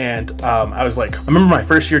and I was like, I remember my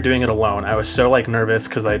first year doing it alone. I was so like nervous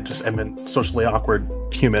because I just am a socially awkward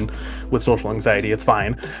human with social anxiety. It's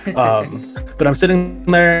fine. But I'm sitting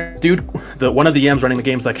there, dude, one of the EMs running the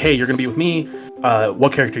game's like, hey, you're gonna be with me,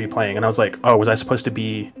 what character are you playing? And I was like, oh, was I supposed to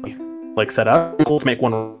be like set up? Cool, to make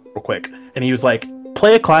one real quick. And he was like,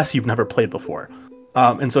 play a class you've never played before.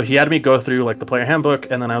 And so he had me go through like the player handbook,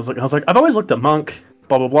 and then I was like, I've always looked at Monk,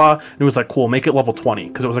 blah blah blah. And he was like, cool, make it level 20,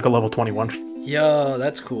 because it was like a level 21. Yo,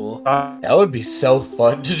 that's cool. That would be so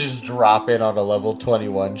fun to just drop in on a level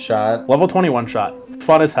 21 shot. Level 21 shot,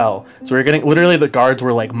 fun as hell. So we were getting, literally the guards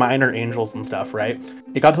were like minor angels and stuff, right?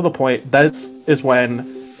 It got to the point, that is when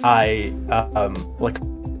I like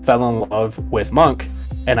fell in love with Monk,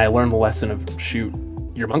 and I learned the lesson of shoot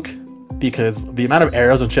your Monk, because the amount of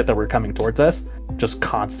arrows and shit that were coming towards us, just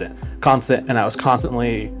constant, and I was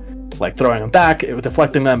constantly like throwing them back, it was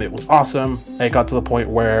deflecting them. It was awesome. It got to the point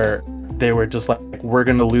where they were just like, we're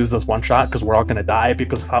gonna lose this one shot because we're all gonna die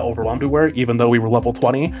because of how overwhelmed we were, even though we were level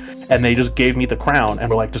 20. And they just gave me the crown and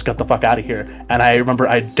were like, just get the fuck out of here. And I remember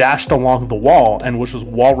I dashed along the wall and was just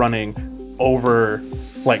wall running over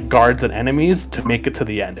like guards and enemies to make it to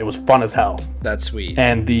the end. It was fun as hell. That's sweet.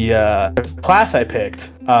 And the class I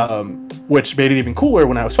picked, which made it even cooler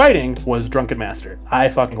when I was fighting, was Drunken Master. I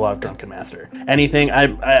fucking love Drunken Master. Anything, I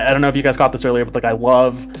don't know if you guys got this earlier, but like I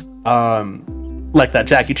love like that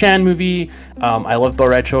Jackie Chan movie. I love Bo'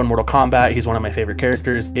 Rai Cho in Mortal Kombat. He's one of my favorite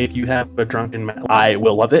characters. If you have a Drunken Master, I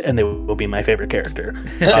will love it, and they will be my favorite character.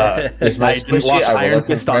 He's my squishy. I will love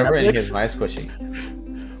him forever, and he's my squishy.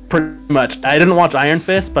 Pretty much. I didn't watch Iron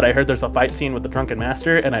Fist, but I heard there's a fight scene with the Drunken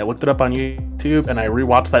Master, and I looked it up on YouTube, and I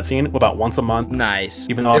rewatched that scene about once a month. Nice.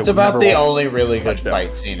 Even though it's about the only really good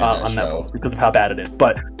fight scene in on Netflix because of how bad it is.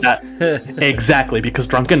 But that exactly, because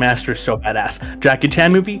Drunken Master is so badass. Jackie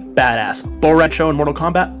Chan movie, badass. Bo' Rai Cho in Mortal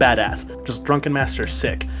Kombat, badass. Just Drunken Master,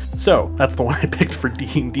 sick. So that's the one I picked for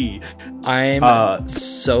D&D. I'm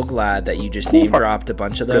so glad that you just name dropped a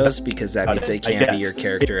bunch of those, because that means they can't be your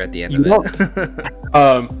character at the end of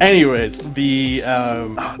it. Anyways, the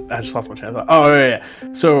I just lost my train of thought. Oh yeah.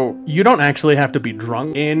 So you don't actually have to be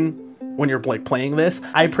drunk when you're like playing this.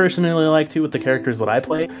 I personally like to with the characters that I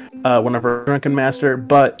play whenever Drunken Master,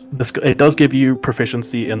 but it does give you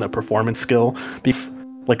proficiency in the performance skill,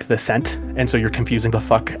 like the scent, and so you're confusing the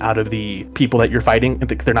fuck out of the people that you're fighting, and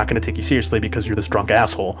they're not going to take you seriously because you're this drunk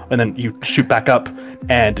asshole. And then you shoot back up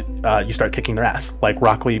and you start kicking their ass, like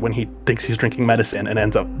Rock Lee when he thinks he's drinking medicine and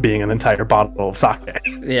ends up being an entire bottle of sake.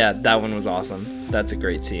 Yeah, that one was awesome. That's a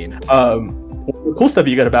great scene. The cool stuff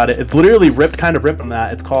you get about it, it's literally ripped from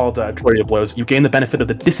that. It's called Flurry of Blows. You gain the benefit of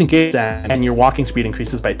the disengage, and your walking speed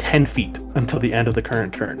increases by 10 feet until the end of the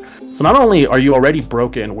current turn. So not only are you already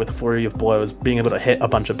broken with Flurry of Blows, being able to hit a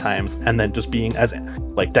bunch of times, and then just being as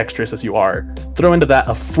like dexterous as you are, throw into that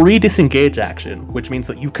a free disengage action, which means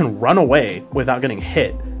that you can run away without getting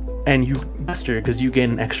hit, and you master because you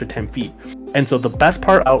gain an extra 10 feet. And so the best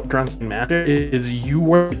part about Drunken Master is you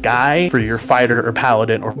were the guy for your fighter or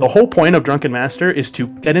paladin, or the whole point of Drunken Master is to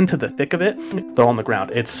get into the thick of it. They're on the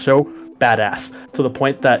ground. It's so badass to the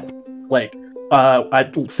point that like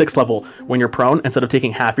at 6th level, when you're prone, instead of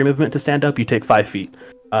taking half your movement to stand up, you take 5 feet.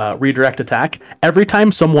 Redirect attack. Every time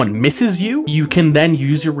someone misses you, you can then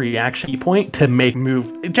use your reaction point to make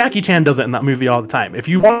move. Jackie Chan does it in that movie all the time. If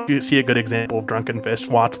you want to see a good example of Drunken Fist,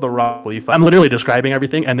 watch the Rock Lee fight. I'm literally describing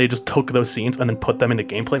everything, and they just took those scenes and then put them into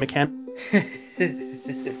gameplay mechanics.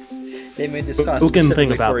 They made this costume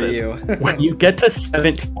specifically for you. When you get to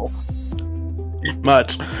 17,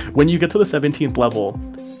 when you get to the 17th level,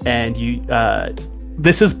 and you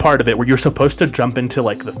this is part of it where you're supposed to jump into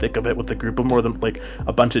like the thick of it with a group of more than like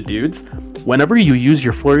a bunch of dudes. Whenever you use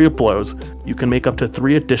your flurry of blows, you can make up to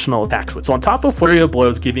 3 additional attacks with. So on top of flurry of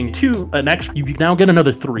blows giving 2 an extra, you now get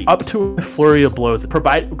another 3 up to a flurry of blows.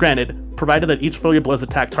 Provided that each flurry of blows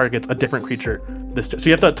attack targets a different creature. So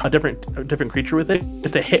you have to a different creature with it.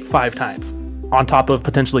 It's to hit 5 times. On top of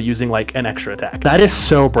potentially using like an extra attack. That is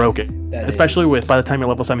so broken. Especially with, by the time you're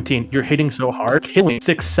level 17, you're hitting so hard, killing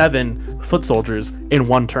 6-7 foot soldiers in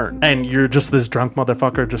 1 turn. And you're just this drunk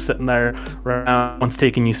motherfucker just sitting there around, one's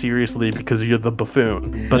taking you seriously because you're the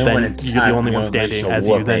buffoon. But then you're the only one standing as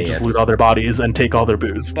you then just loot all their bodies and take all their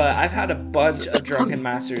booze. But I've had a bunch of Drunken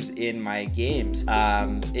Masters in my games.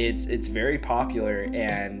 It's very popular,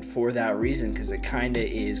 and for that reason, because it kind of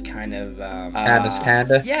is yeah,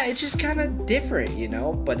 it's just kind of different, you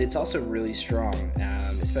know, but it's also really strong,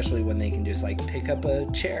 especially when they can just like pick up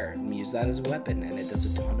a chair and use that as a weapon, and it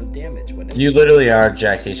does a ton of damage when you literally are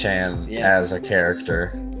Jackie Chan as a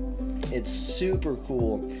character. It's super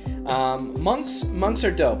cool. Monks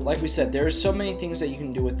are dope. Like we said, there are so many things that you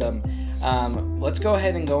can do with them. Let's go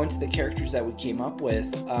ahead and go into the characters that we came up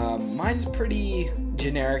with. Mine's pretty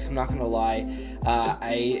generic, I'm not gonna lie.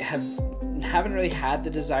 I haven't really had the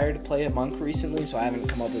desire to play a monk recently, so I haven't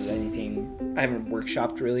come up with anything. I haven't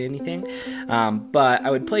workshopped really anything. But I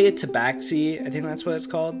would play a Tabaxi. I think that's what it's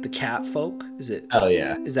called. The cat folk. Is it? Oh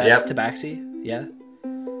yeah. Is that Tabaxi? Yeah.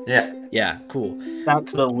 Yeah. Yeah, cool. Out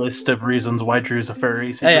to the list of reasons why Drew's a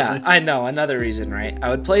furry. Secretly. Yeah, I know. Another reason, right? I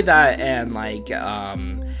would play that and like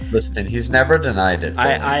listen, he's never denied it.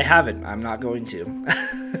 I haven't. I'm not going to.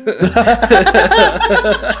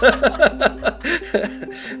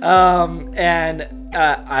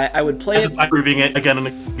 I would play just proving it again and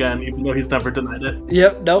again, even though he's never denied it.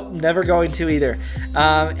 Yep, nope, never going to either.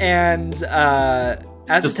 But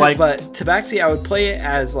Tabaxi, I would play it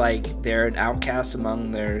as like they're an outcast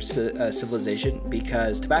among their civilization,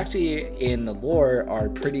 because Tabaxi in the lore are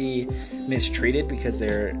pretty mistreated because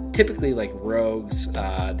they're typically like rogues.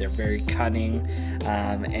 They're very cunning,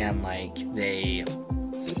 and like they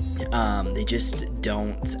just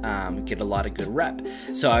don't get a lot of good rep.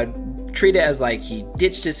 So I'd treat it as like he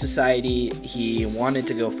ditched his society, he wanted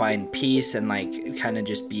to go find peace and like kind of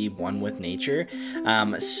just be one with nature.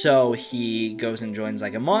 So he goes and joins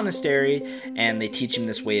like a monastery, and they teach him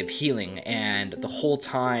this way of healing. And the whole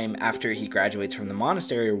time after he graduates from the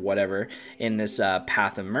monastery or whatever, in this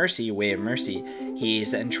path of mercy, way of mercy,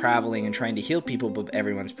 he's then traveling and trying to heal people, but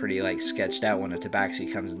everyone's pretty like sketched out when a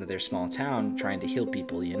Tabaxi comes into their small town trying to heal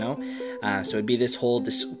people, you know? So it'd be this whole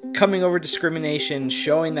coming over discrimination,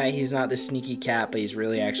 showing that he's not this sneaky cat, but he's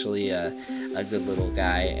really actually a good little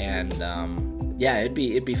guy. And yeah, it'd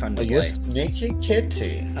be fun to play. You're a sneaky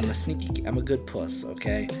kitty. I'm a good puss,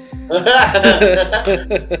 okay?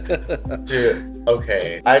 Dude,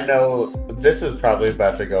 okay. I know this is probably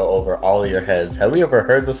about to go over all of your heads. Have we ever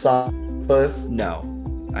heard the song Puss? No,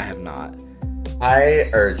 I have not. I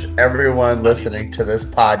urge everyone listening to this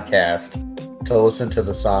podcast to listen to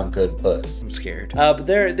the song Good Puss. I'm scared. But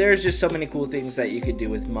there's just so many cool things that you could do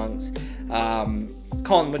with monks.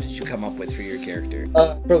 Colin, what did you come up with for your character?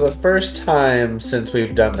 For the first time since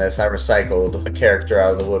we've done this, I recycled a character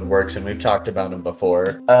out of the woodworks, and we've talked about him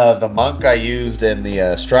before. The monk I used in the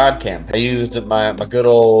Strahd camp. I used my good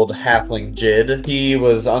old halfling Jid. He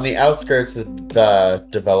was on the outskirts of the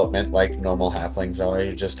development like normal halflings are.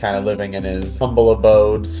 He just kind of living in his humble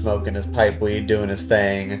abode, smoking his pipe weed, doing his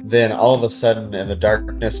thing. Then all of a sudden, in the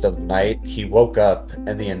darkness of night, he woke up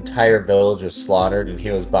and the entire village was slaughtered and he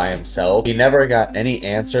was by himself. He never got any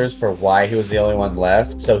answers for why he was the only one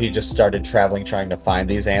left, so he just started traveling trying to find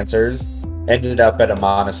these answers. Ended up at a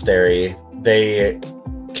monastery. They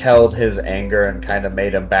quelled his anger and kind of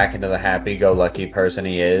made him back into the happy-go-lucky person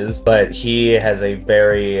he is, but he has a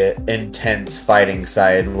very intense fighting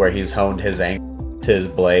side where he's honed his anger to his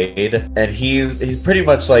blade, and he's pretty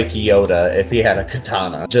much like Yoda if he had a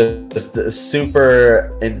katana. Just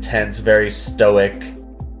super intense, very stoic,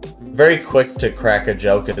 very quick to crack a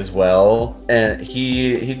joke as well, and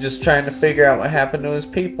he just trying to figure out what happened to his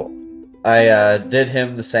people. I did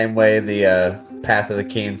him the same way the Path of the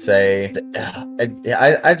Keen say.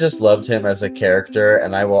 I just loved him as a character,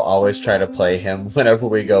 and I will always try to play him whenever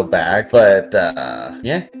we go back. But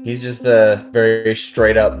yeah, he's just a very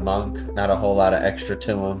straight up monk, not a whole lot of extra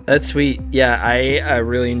to him. That's sweet. Yeah, I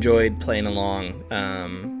really enjoyed playing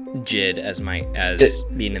along Jid as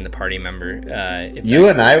being in the party member. You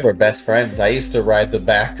and I were best friends. I used to ride the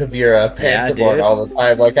back of your Panzerboard all the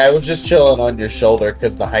time. Like, I was just chilling on your shoulder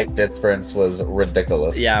because the height difference was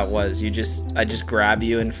ridiculous. Yeah, it was. I just grab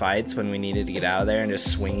you in fights when we needed to get out of there and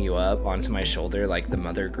just swing you up onto my shoulder like the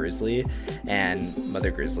Mother Grizzly. And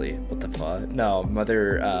Mother Grizzly, what the fuck? No,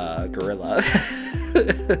 Mother Gorilla.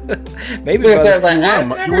 Maybe you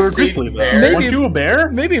were a grizzly bear. Weren't you a bear?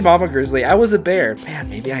 Maybe Mama Grizzly. I was a bear. Man,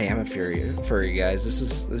 maybe I am a furry guys. This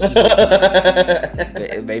is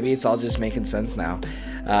maybe it's all just making sense now.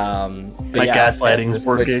 My gaslighting's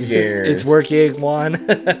working. It's working, Juan.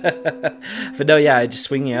 But no, yeah, I just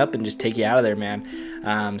swing you up and just take you out of there, man.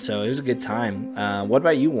 So it was a good time. What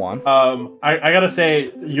about you, Juan? I gotta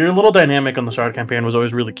say, your little dynamic on the Shard campaign was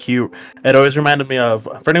always really cute. It always reminded me of,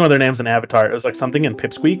 for anyone with their names in Avatar, it was like something in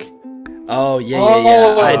Pipsqueak. Oh yeah.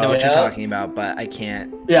 I know what you're talking about, but I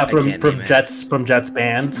can't. Yeah, from Jet's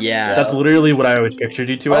band. Yeah, that's literally what I always pictured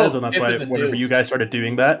you two as, and that's why whenever you guys started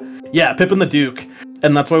doing that, yeah, Pip and the Duke.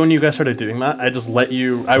 And that's why when you guys started doing that,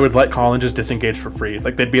 I would let Colin just disengage for free.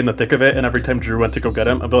 Like, they'd be in the thick of it, and every time Drew went to go get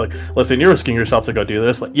him, I'd be like, listen, you're risking yourself to go do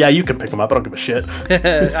this. Like, yeah, you can pick him up. I don't give a shit.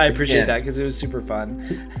 I appreciate that, because it was super fun.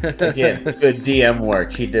 Again, good DM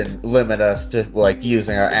work. He didn't limit us to, like,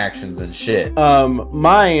 using our actions and shit.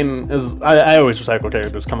 Mine is, I always recycle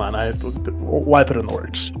characters. Come on, why put in the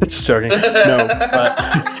words? Just joking. No, but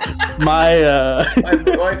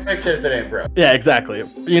why fix it if it ain't broke? Yeah, exactly.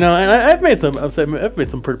 You know, and I've made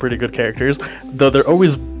some pretty good characters, though they're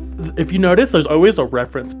always, if you notice, there's always a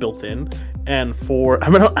reference built in. And I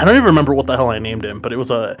don't even remember what the hell I named him, but we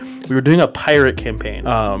were doing a pirate campaign,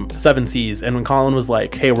 7 Seas, and when Colin was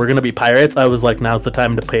like, hey, we're gonna be pirates, I was like, now's the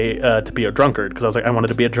time to be a drunkard, because I was like, I wanted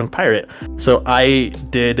to be a drunk pirate. So I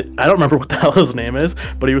don't remember what the hell his name is,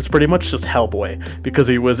 but he was pretty much just Hellboy, because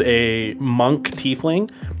he was a monk tiefling,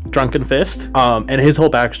 Drunken Fist, and his whole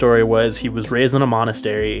backstory was he was raised in a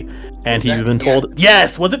monastery, and he's been told,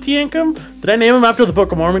 yes, was it Tiankum? Did I name him after the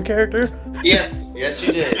Book of Mormon character? Yes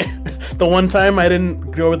you did. The one time I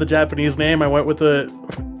didn't go with the Japanese name, I went with the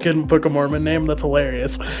fucking Book of Mormon name. That's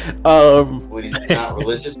hilarious. When he's not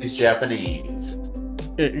religious, he's Japanese.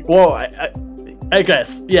 Well, I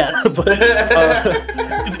guess, yeah. But,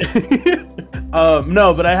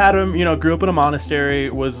 no, but I had him, grew up in a monastery,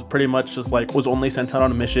 was pretty much just like, was only sent out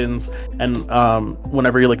on missions, and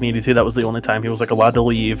whenever he needed to, that was the only time he was allowed to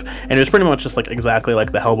leave. And it was pretty much just exactly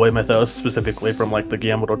like the Hellboy mythos, specifically from the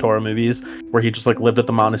Guillermo del Toro movies, where he just lived at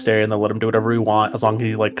the monastery and they let him do whatever he want as long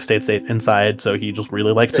as he stayed safe inside. So he just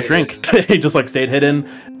really liked to drink. He just stayed hidden.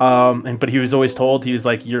 But he was always told, he was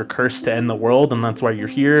you're cursed to end the world, and that's why you're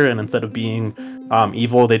here. And instead of being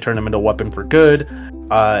evil, they turned him into a weapon for good.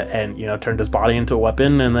 And turned his body into a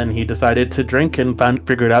weapon, and then he decided to drink and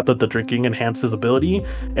figured out that the drinking enhanced his ability,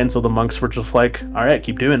 and so the monks were just like, all right,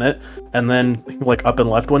 keep doing it. And then up and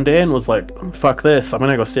left one day and was like, fuck this, I'm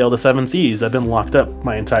gonna go sail the 7 Seas. I've been locked up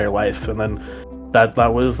my entire life. And then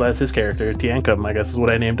that's his character, Tiankum, I guess is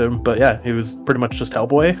what I named him. But yeah, he was pretty much just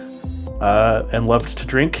Hellboy. And loved to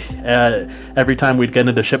drink. Every time we'd get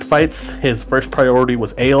into ship fights, his first priority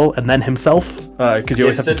was ale and then himself, because you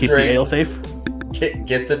always have to keep the ale safe.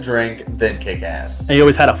 Get the drink, then kick ass. And he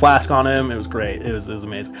always had a flask on him. It was great. It was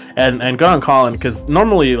amazing. And good on Colin, because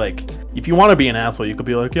normally, if you want to be an asshole, you could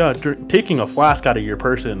be like, yeah, taking a flask out of your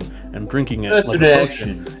person and drinking it that's an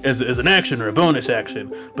action. Is an action or a bonus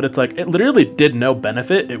action. But it's it literally did no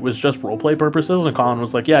benefit. It was just roleplay purposes. And Colin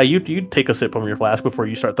was like, yeah, you take a sip from your flask before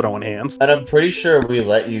you start throwing hands. And I'm pretty sure we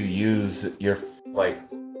let you use your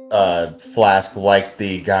flask like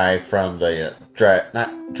the guy from the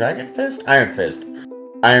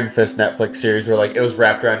Iron Fist Netflix series, where it was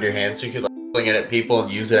wrapped around your hand, so you could fling it at people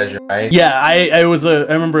and use it as your knife. Yeah, I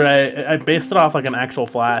remember I based it off an actual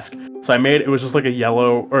flask, so it was just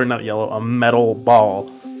a metal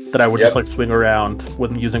ball that I would just swing around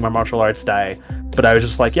with using my martial arts die. But I was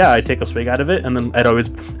just I take a swig out of it, and then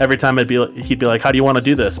every time he'd be like, how do you want to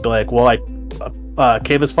do this? Be like, well, I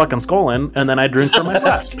cave his fucking skull in, and then I drink from my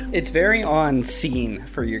flask. It's very on scene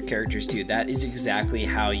for your characters too. That is exactly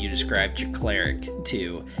how you described your cleric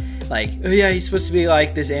too. Oh yeah, he's supposed to be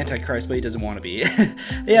this antichrist, but he doesn't want to be.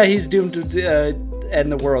 Yeah, he's doomed to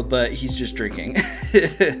end the world, but he's just drinking.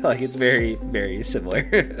 It's very, very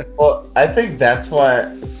similar. Well, I think that's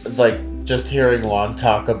why, just hearing Juan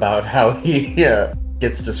talk about how he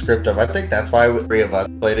gets descriptive, I think that's why the 3 of us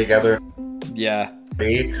play together. Yeah.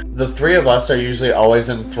 The 3 of us are usually always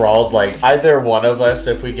enthralled. Either one of us,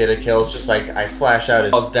 if we get a kill, it's just I slash out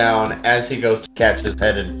his balls down as he goes to catch his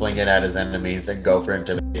head and fling it at his enemies and go for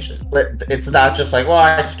intimidation. But it's not just well,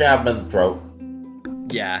 I stab him in the throat.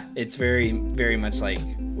 Yeah, it's very, very much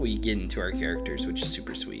we get into our characters, which is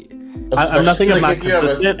super sweet. I'm nothing if not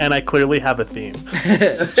consistent, and I clearly have a theme.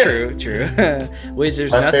 True. Which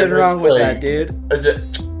there's nothing wrong with that, dude.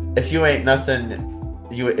 If you ain't nothing,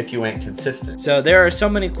 if you ain't consistent. So there are so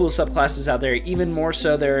many cool subclasses out there. Even more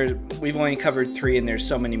so, we've only covered 3, and there's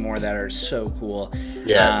so many more that are so cool.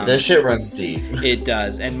 Yeah, this shit runs deep. It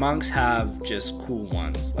does, and monks have just cool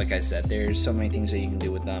ones. Like I said, there's so many things that you can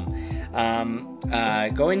do with them.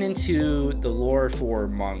 Going into the lore for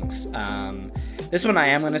monks, this one I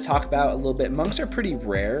am going to talk about a little bit. Monks are pretty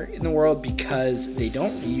rare in the world because they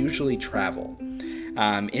don't usually travel.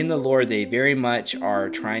 In the lore, they very much are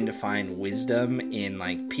trying to find wisdom in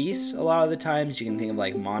like peace. A lot of the times you can think of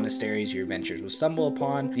like monasteries your adventurers will stumble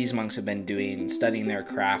upon. These monks have been studying their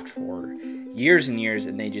craft for years and years,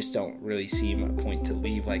 and they just don't really seem a point to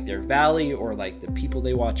leave like their valley or like the people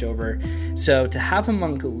they watch over. So to have a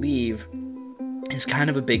monk leave is kind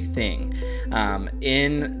of a big thing.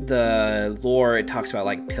 In the lore, it talks about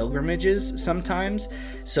like pilgrimages sometimes.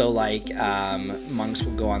 So like monks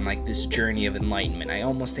will go on like this journey of enlightenment. I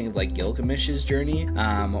almost think of like Gilgamesh's journey,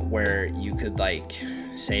 where you could like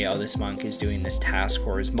say, oh, this monk is doing this task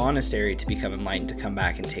for his monastery to become enlightened, to come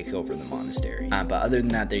back and take over the monastery. But other than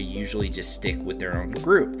that, they usually just stick with their own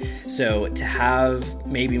group. So to have,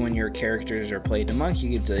 maybe when your characters are played a monk, you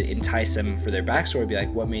get to entice them for their backstory, be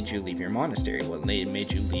like, what made you leave your monastery? What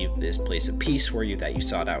made you leave this place of peace for you that you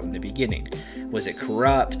sought out in the beginning? Was it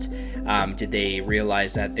corrupt? Did they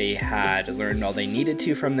realize that they had learned all they needed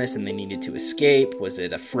to from this and they needed to escape? Was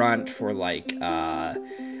it a front for like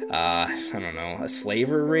I don't know, a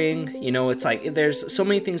slaver ring? You know, it's like there's so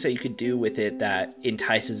many things that you could do with it that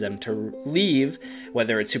entices them to leave,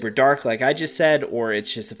 whether it's super dark like I just said, or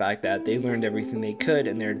it's just the fact that they learned everything they could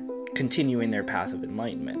and they're continuing their path of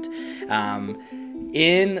enlightenment.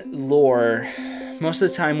 In lore, most of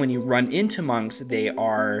the time when you run into monks, they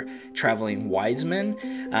are traveling wise men,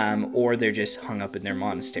 or they're just hung up in their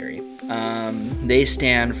monastery. They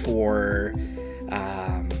stand for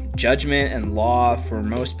judgment and law for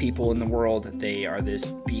most people in the world. They are this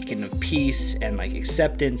beacon of peace and like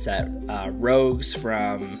acceptance that rogues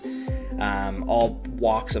from all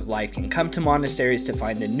walks of life can come to monasteries to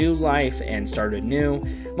find a new life and start anew.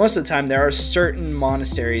 Most of the time there are certain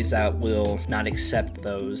monasteries that will not accept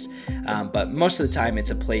those, but most of the time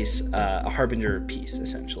it's a place, a harbinger of peace,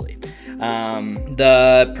 essentially.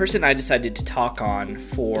 The person I decided to talk on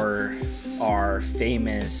for our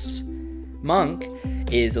famous monk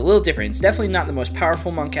is a little different. It's definitely not the most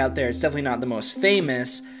powerful monk out there. It's definitely not the most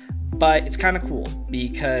famous, but it's kind of cool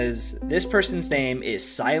because this person's name is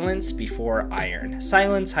Silence Before Iron.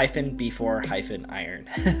 Silence before iron.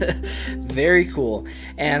 Very cool.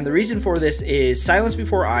 And the reason for this is Silence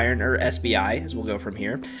Before Iron, or SBI, as we'll go from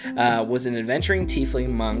here, was an adventuring tiefling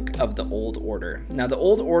monk of the Old Order. Now, the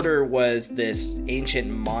Old Order was this ancient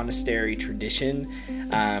monastery tradition,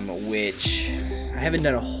 which I haven't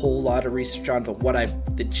done a whole lot of research on, but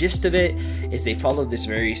the gist of it is they follow this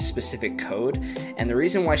very specific code. And the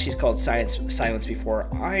reason why she's called Silence Before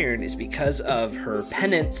Iron is because of her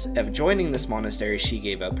penance of joining this monastery. She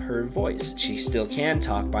gave up her voice. She still can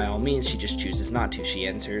talk by all means, she just chooses not to. She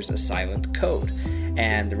enters a silent code.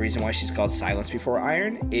 And the reason why she's called Silence Before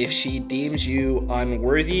Iron, if she deems you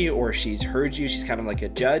unworthy or she's heard you, she's kind of like a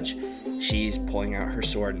judge, she's pulling out her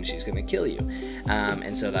sword and she's going to kill you.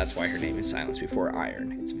 And so that's why her name is Silence Before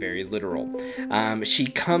Iron. It's very literal. She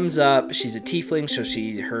comes up, she's a tiefling, so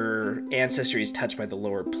her ancestry is touched by the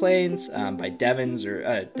lower planes, by devons,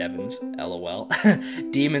 LOL,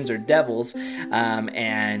 demons or devils,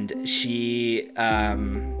 and she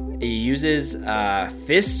uses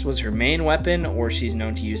fists was her main weapon, or she's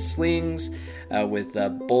known to use slings with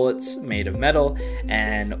bullets made of metal,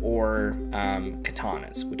 or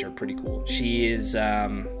katanas, which are pretty cool. She is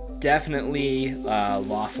definitely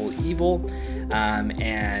lawful evil,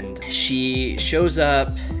 and she shows up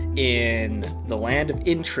in the land of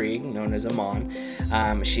intrigue, known as Amon.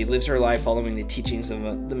 She lives her life following the teachings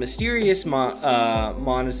of the mysterious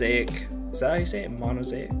Monazaic. Is that how you say it?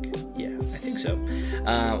 Monazaic? Yeah, I think so.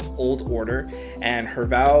 Old Order, and her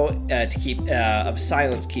vow to keep of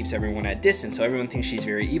silence keeps everyone at distance. So everyone thinks she's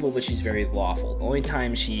very evil, but she's very lawful. The only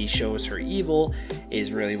time she shows her evil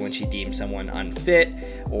is really when she deems someone unfit,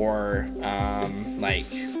 or like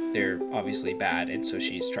they're obviously bad, and so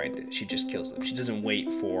she just kills them. She doesn't wait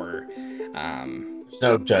for there's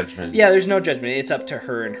no judgment. Yeah, there's no judgment. It's up to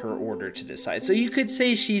her and her order to decide. So you could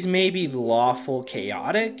say she's maybe lawful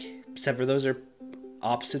chaotic, except for those are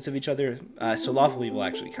opposites of each other. So lawful evil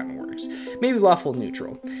actually kind of works. Maybe lawful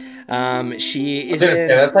neutral. She is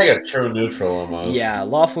that's like a true neutral almost. Yeah,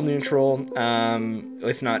 lawful neutral,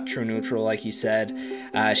 if not true neutral, like you said.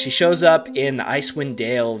 She shows up in the Icewind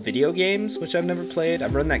Dale video games, which I've never played.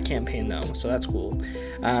 I've run that campaign though, so that's cool.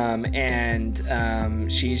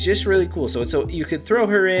 She's just really cool. So you could throw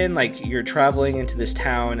her in, like you're traveling into this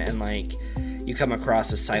town and like you come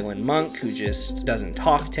across a silent monk who just doesn't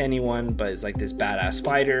talk to anyone, but is like this badass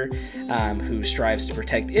fighter who strives to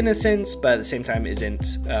protect innocence, but at the same time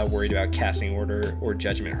isn't worried about casting order or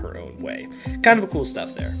judgment her own way. Kind of a cool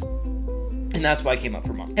stuff there. And that's why I came up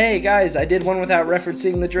for monk. Hey guys, I did one without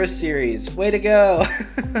referencing the Driss series. Way to go!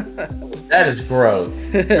 That is growth.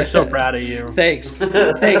 We're so proud of you. Thanks.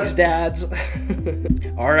 Thanks, dads.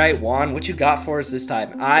 All right, Juan, what you got for us this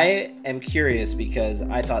time? I am curious because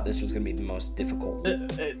I thought this was going to be the most difficult.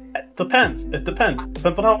 It depends. It depends.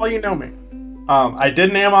 Depends on how well you know me. I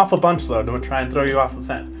did name off a bunch, though, to try and throw you off the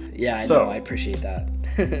scent. Yeah, I know. I appreciate that.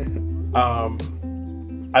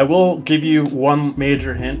 I will give you one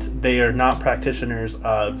major hint. They are not practitioners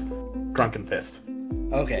of Drunken Fist.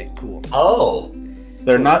 Okay, cool. Oh.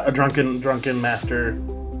 They're not a drunken master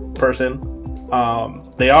person.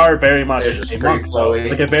 They are very much a monk,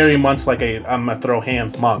 like a very much like a I'm gonna throw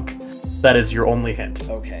hands monk. That is your only hint.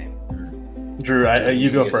 Okay. Drew, you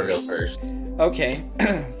go first. Okay,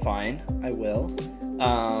 fine. I will.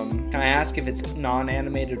 Can I ask if it's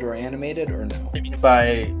non-animated or animated or no? What do you mean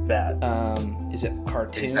by that? Is it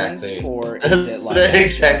cartoons exactly. or is it like That's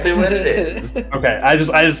exactly what it is? Okay,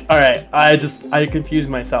 all right. I confused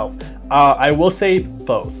myself. I will say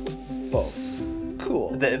both. Both.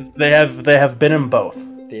 Cool. They have been in both.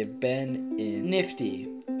 They've been in nifty.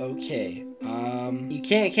 Okay. You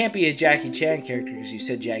can't be a Jackie Chan character because you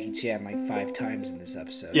said Jackie Chan like 5 times in this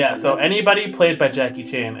episode. Yeah, so anybody played by Jackie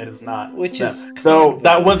Chan, it is not. Which is so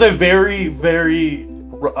that was a very, very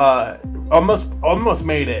almost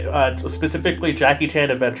made it. Specifically Jackie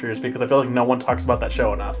Chan Adventures, because I feel like no one talks about that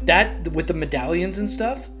show enough. That with the medallions and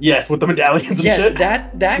stuff? Yes, with the medallions and shit. Yes,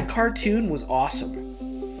 that cartoon was awesome.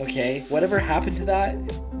 Okay, whatever happened to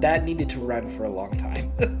that needed to run for a long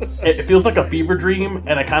time. It feels like a fever dream,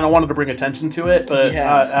 and I kind of wanted to bring attention to it, but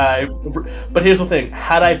but here's the thing: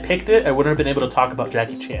 had I picked it, I wouldn't have been able to talk about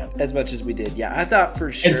Jackie Chan as much as we did. Yeah, I thought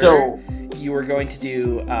for sure you were going to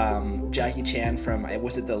do Jackie Chan from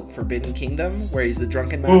was it the Forbidden Kingdom, where he's the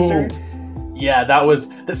drunken master? Ooh. Yeah,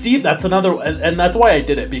 that's another, and that's why I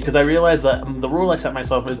did it, because I realized that the rule I set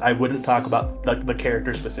myself is I wouldn't talk about the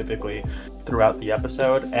character specifically throughout the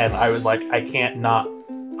episode, and I was like, I can't not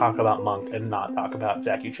talk about Monk and not talk about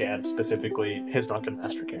Jackie Chan, specifically his Drunken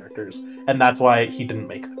Master characters, and that's why he didn't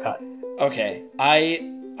make the cut. Okay,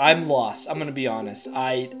 I'm lost. I'm gonna be honest.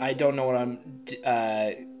 I don't know what I'm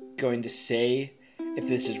going to say, if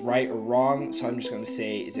this is right or wrong, so I'm just going to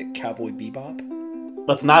say, is it Cowboy Bebop?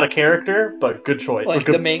 That's not a character, but good choice. Like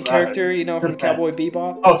the main character, from Cowboy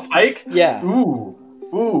Bebop? Oh, Spike? Yeah. Ooh.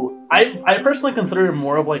 I personally consider him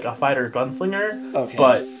more of like a fighter gunslinger. Okay.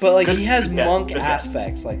 But like he has monk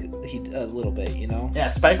aspects, like he a little bit, Yeah,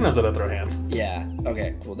 Spike knows how to throw hands. Yeah.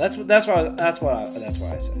 Okay. Cool. That's what I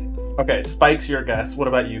say. Okay, Spike's your guess. What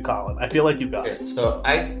about you, Colin? I feel like you got it. So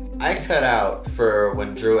I cut out for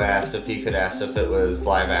when Drew asked if he could ask if it was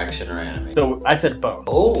live action or animated. So I said both.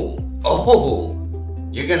 Oh,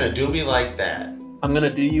 you're gonna do me like that. I'm gonna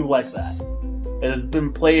do you like that. It has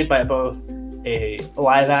been played by both a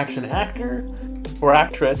live action actor or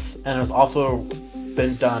actress, and it has also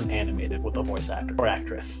been done animated with a voice actor or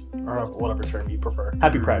actress, or whatever term you prefer.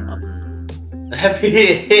 Happy Pride Month.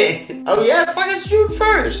 Oh yeah, fuck, it's June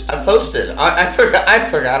 1st. I posted. I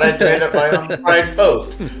forgot I made up my own Pride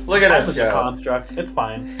post. Look at us go. Construct. It's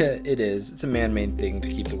fine. It is. It's a man-made thing to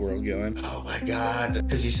keep the world going. Oh my god.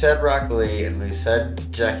 Because you said Rock Lee and we said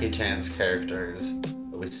Jackie Chan's characters.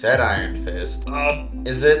 We said Iron Fist.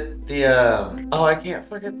 Is it the I can't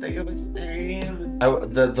fucking think of his name.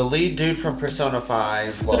 The lead dude from Persona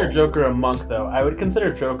 5. Consider Joker a monk though. I would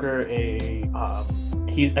consider Joker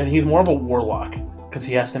he's more of a warlock because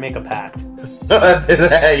he has to make a pact.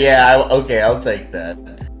 Yeah, I'll take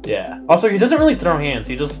that. Yeah. Also, he doesn't really throw hands.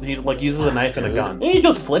 He uses a knife and a gun. And he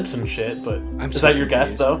just flips and shit. But is that your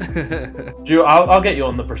guess though? Drew, I'll get you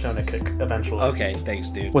on the Persona kick eventually. Okay, thanks,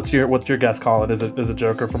 dude. What's your guess, Colin? Is it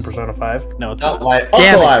Joker from Persona 5? No, it's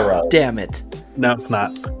not. Damn it. No, it's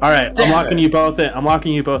not. All right, I'm locking you both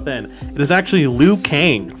in. It is actually Liu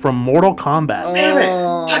Kang from Mortal Kombat. Damn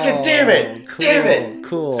it! Fucking damn it! Cool, damn it!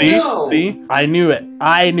 Cool. See? I knew it.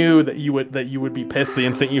 I knew that you would be pissed the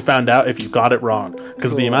instant you found out if you got it wrong.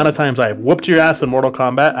 Because the amount of times I have whooped your ass in Mortal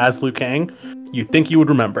Kombat as Liu Kang, you think you would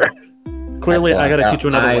remember. Clearly, I gotta teach you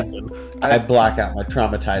another lesson. I block out my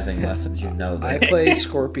traumatizing lessons, you know that. I play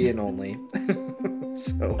Scorpion only.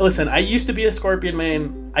 So listen, I used to be a Scorpion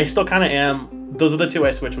main. I still kind of am. Those are the two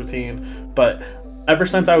I switch between. But ever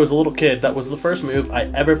since I was a little kid, that was the first move I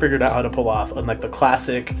ever figured out how to pull off on like the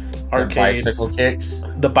classic arcade. The bicycle kicks.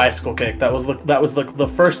 The bicycle kick. That was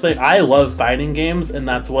the first thing. I love fighting games, and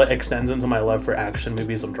that's what extends into my love for action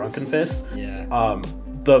movies of Drunken Fist. Yeah.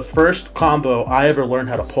 The first combo I ever learned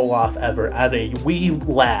how to pull off ever as a wee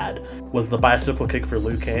lad was the bicycle kick for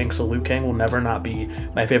Liu Kang. So Liu Kang will never not be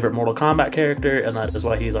my favorite Mortal Kombat character, and that is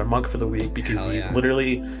why he's our monk for the week, because he's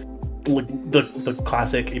literally the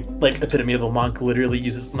classic like epitome of a monk. Literally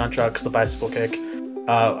uses nunchucks, the bicycle kick.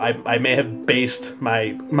 I may have based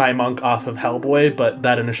my monk off of Hellboy, but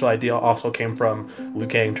that initial idea also came from Liu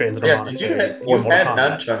Kang trains in a monastery. You had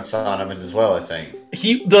nunchucks on him as well, I think.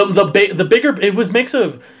 The bigger, it was mix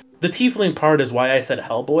of the tiefling part is why I said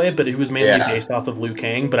Hellboy, but it was mainly based off of Liu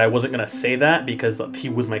Kang. But I wasn't gonna say that because he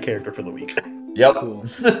was my character for the week. Yep. Cool.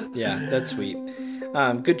 Yeah, that's sweet.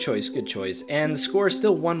 Good choice. And the score is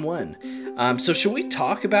still 1-1. So should we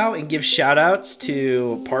talk about and give shout outs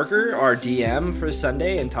to Parker, our DM for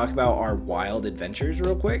Sunday, and talk about our wild adventures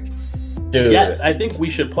real quick? Dude. Yes, I think we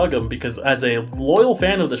should plug him because as a loyal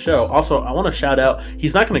fan of the show, also I want to shout out,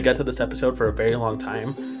 he's not going to get to this episode for a very long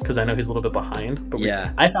time because I know he's a little bit behind. But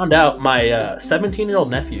I found out my 17-year-old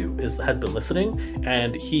nephew has been listening,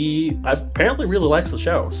 and he apparently really likes the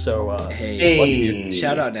show. So hey,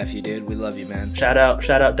 shout out nephew, dude. We love you, man. Shout out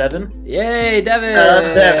Devin. Yay, Devin!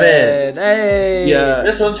 Devin! Hey! Yeah,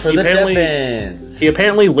 this one's for the Devins. He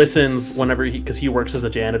apparently listens whenever because he works as a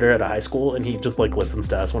janitor at a high school, and he just like listens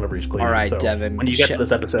to us whenever he's cleaning. All right, so Devin. When you get to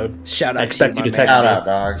this episode, shout out I expect to you to text me. Shout out,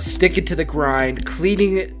 dog. Stick it to the grind,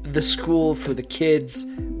 cleaning the school for the kids.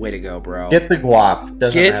 Way to go, bro. Get the guap.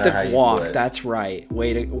 Get the guap. That's right.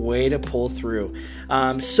 Way to pull through.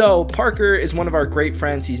 So Parker is one of our great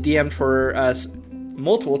friends. He's DM'd for us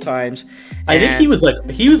multiple times. I think he was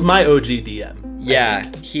my OG DM. Yeah,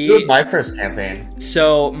 it was my first campaign.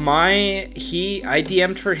 So I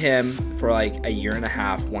DM'd for him for like a year and a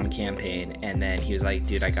half, one campaign, and then he was like,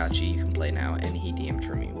 dude, I got you, you can play now, and he DM'd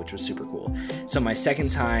for me, which was super cool. So my second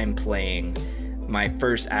time playing, my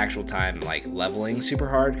first actual time like leveling super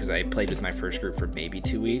hard, because I played with my first group for maybe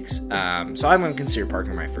 2 weeks, so I'm going to consider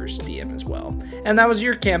Parker my first DM as well. And that was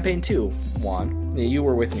your campaign too, Juan. You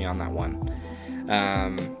were with me on that one.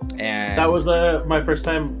 And that was my first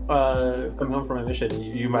time coming home from my mission.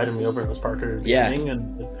 You invited me over. It was Parker DMing,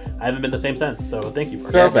 and I haven't been the same since. So thank you,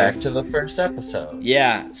 Parker. Go back to the first episode.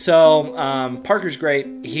 Yeah. So Parker's great.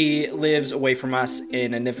 He lives away from us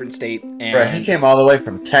in a different state, and right, he came all the way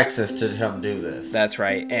from Texas to come do this. That's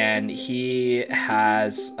right. And he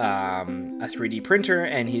has a 3D printer,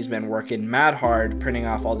 and he's been working mad hard printing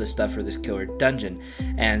off all this stuff for this killer dungeon.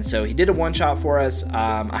 And so he did a one shot for us.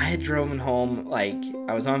 I had driven home, like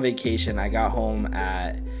I was on vacation. I got home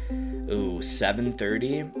at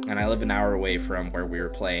 7:30, and I live an hour away from where we were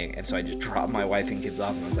playing, and so I just dropped my wife and kids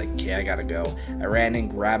off, and I was like, okay, I gotta go. I ran in,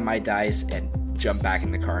 grabbed my dice, and jumped back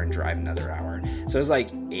in the car and drive another hour. So it was like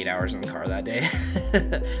 8 hours in the car that day,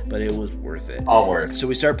 but it was worth it. All worth. So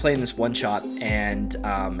we started playing this one shot, and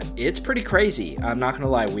it's pretty crazy. I'm not gonna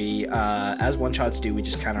lie. We, as one shots do, we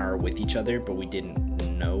just kind of are with each other, but we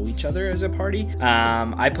didn't know each other as a party.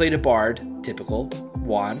 I played a bard, typical.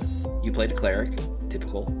 Juan, you played a cleric,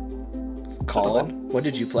 typical. Colin, what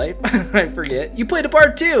did you play? I forget. You played a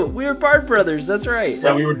bard too. We were bard brothers. That's right.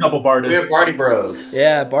 Yeah, we were double barded. We were Bardy Bros.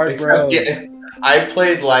 Yeah, bard bros. Yeah, I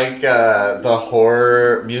played like the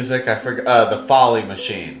horror music. I forgot the Folly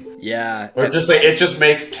Machine. Yeah. Or just like it just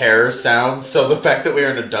makes terror sounds. So the fact that we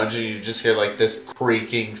were in a dungeon, you just hear like this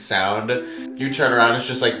creaking sound. You turn around, it's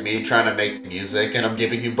just like me trying to make music, and I'm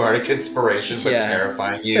giving you bardic inspiration but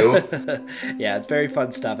terrifying you. Yeah, it's very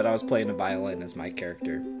fun stuff. And I was playing a violin as my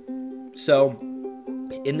character. So,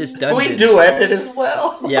 in this dungeon, we duetted as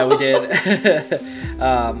well. Yeah, we did.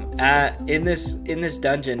 In this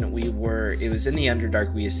dungeon, it was in the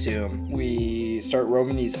Underdark. We assume we start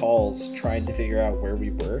roaming these halls, trying to figure out where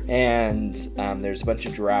we were, and there's a bunch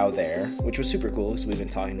of drow there, which was super cool because we've been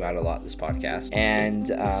talking about it a lot this podcast.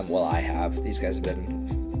 And I have. These guys have been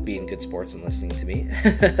being good sports and listening to me.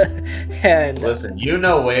 And listen, you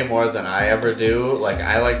know way more than I ever do. Like,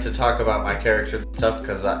 I like to talk about my character and stuff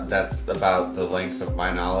because that's about the length of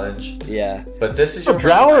my knowledge. Yeah. But this is your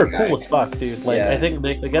drow are cool as fuck, dude. Like, I think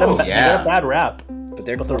they get a bad rap. But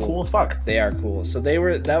they're cool as fuck. They are cool. So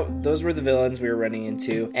those were the villains we were running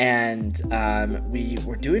into, and we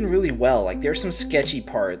were doing really well. Like, there's some sketchy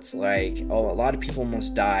parts. Like, a lot of people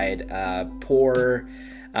almost died. Poor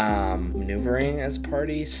Maneuvering as a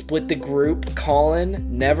party, split the group. Colin,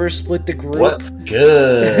 never split the group. What's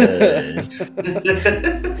good?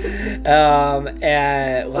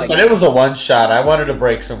 And listen, it was a one shot. I wanted to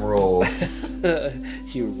break some rules.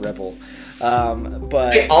 You rebel.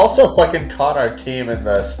 But I also fucking caught our team in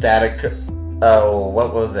the static. Oh,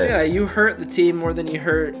 what was it? Yeah, you hurt the team more than you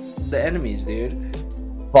hurt the enemies, dude.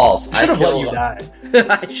 False. I should have let you die.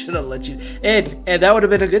 I should have let you, and that would have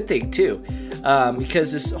been a good thing too,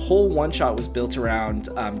 because this whole one shot was built around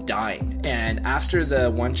dying. And after the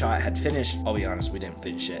one shot had finished, I'll be honest, we didn't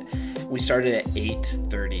finish it. We started at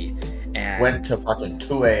 8:30 and went to fucking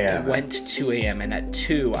 2 a.m. Went to 2 a.m. and at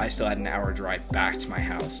 2 I still had an hour drive back to my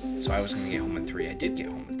house, so I was gonna get home at 3. I did get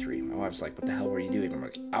home at 3. My wife's like, "What the hell were you doing?" I'm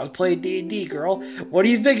like, "I was playing D&D, girl. What do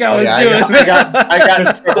you think I was doing?" I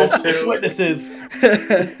got Six witnesses.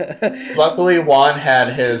 Luckily, Juan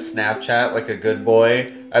had his Snapchat like a good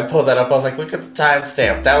boy. I pulled that up. I was like, "Look at the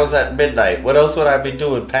timestamp. That was at midnight. What else would I be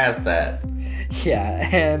doing past that?" Yeah,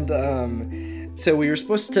 and so we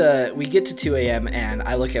get to 2 a.m. and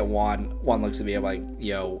I look at Juan. Juan looks at me. I'm like,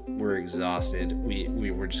 "Yo, we're exhausted. We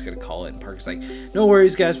were just gonna call it." And Parker's like, "No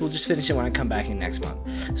worries, guys. We'll just finish it when I come back in next month."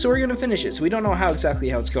 So we're gonna finish it. So we don't know exactly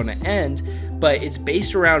how it's going to end, but it's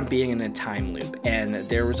based around being in a time loop. And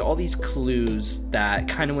there was all these clues that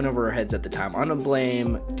kind of went over our heads at the time. I'm gonna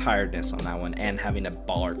blame tiredness on that one and having a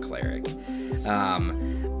baller cleric.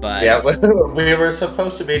 But yeah, we were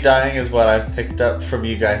supposed to be dying is what I picked up from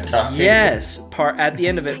you guys talking. Yes, at the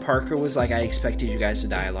end of it, Parker was like, "I expected you guys to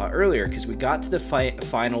die a lot earlier," because we got to the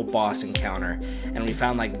final boss encounter and we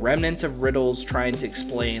found like remnants of riddles trying to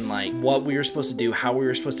explain like what we were supposed to do, how we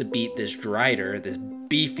were supposed to beat this Drider, this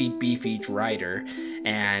beefy Drider.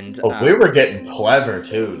 And we were getting clever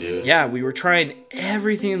too, dude. Yeah, we were trying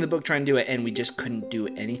everything in the book trying to do it, and we just couldn't do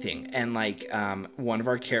anything. And like one of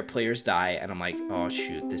our players die, and I'm like, "Oh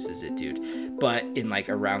shoot, this is it, dude." But in like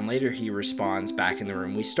a round later, he respawns back in the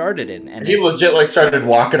room we started in, and he legit like started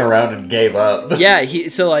walking around and gave up. Yeah, he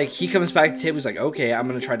comes back to the table. He's like, "Okay, I'm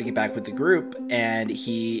gonna try to get back with the group," and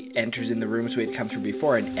he enters in the rooms we had come through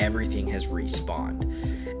before, and everything has respawned.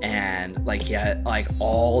 And like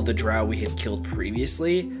all the drow we had killed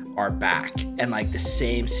previously are back, and like the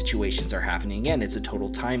same situations are happening again. It's a total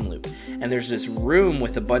time loop. And there's this room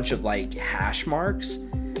with a bunch of like hash marks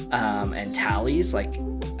and tallies like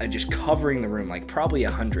just covering the room, like probably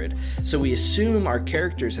 100. So we assume our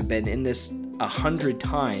characters have been in this 100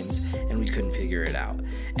 times and we couldn't figure it out.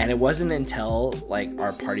 And it wasn't until like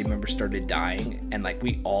our party members started dying and like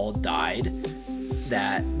we all died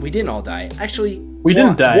that we didn't all die. Actually, we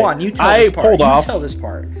didn't die. Juan, you tell this part. You tell this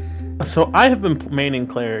part. So I have been maining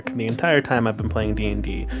cleric the entire time I've been playing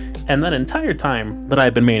D&D, and that entire time that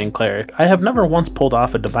I've been maining cleric, I have never once pulled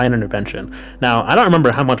off a divine intervention. Now, I don't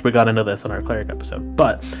remember how much we got into this in our cleric episode,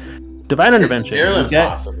 but divine intervention,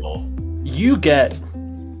 you get,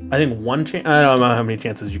 I think one chance. I don't know how many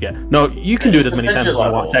chances you get. No, you can do it as many times as you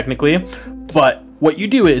want, technically, but what you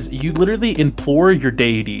do is you literally implore your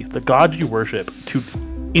deity, the god you worship, to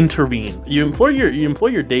intervene. You implore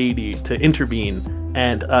your deity to intervene.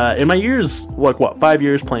 And in my years, 5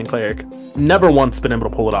 years playing cleric, never once been able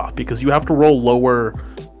to pull it off because you have to roll lower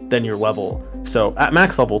than your level. So at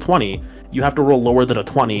max level 20, you have to roll lower than a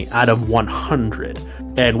 20 out of 100.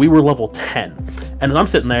 And we were level 10. And I'm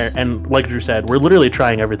sitting there, and like Drew said, we're literally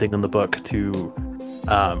trying everything in the book to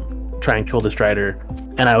try and kill this Drider.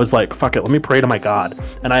 And I was like, fuck it, let me pray to my god.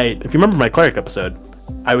 And if you remember my cleric episode,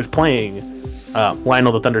 I was playing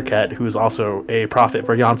Lionel the Thundercat, who is also a prophet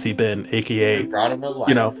for Yansi Bin, aka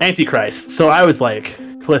Antichrist. So I was like,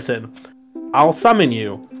 listen, I'll summon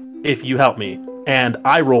you if you help me. And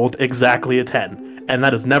I rolled exactly a 10. And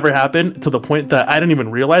that has never happened to the point that I didn't even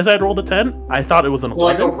realize I'd rolled a 10. I thought it was an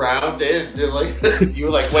 11. Like a round in, you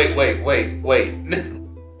were like, wait.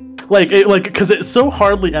 Because it so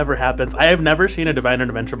hardly ever happens. I have never seen a divine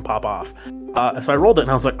intervention pop off. So I rolled it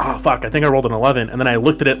and I was like, oh fuck, I think I rolled an 11. And then I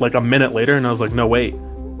looked at it like a minute later and I was like, no wait,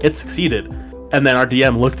 it succeeded. And then our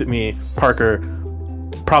DM looked at me, Parker,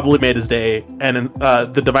 probably made his day, and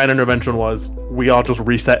the divine intervention was we all just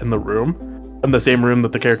reset in the room, in the same room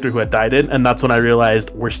that the character who had died in, and that's when I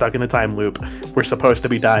realized we're stuck in a time loop. We're supposed to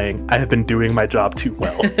be dying. I have been doing my job too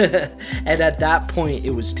well. And at that point,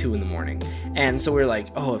 it was 2 a.m. And so we were like,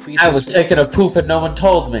 oh, if we I was taking a poop and no one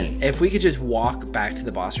told me. If we could just walk back to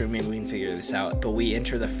the boss room, maybe we can figure this out. But we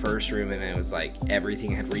enter the first room and it was like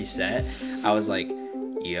everything had reset. I was like,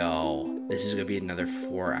 yo, this is gonna be another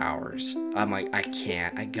 4 hours. I'm like, I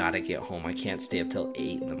can't. I gotta get home. I can't stay up till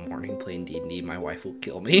 8 in the morning playing D&D. My wife will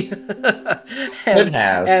kill me.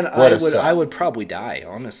 and I would probably die.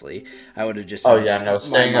 Honestly, I would have just. Oh yeah, no,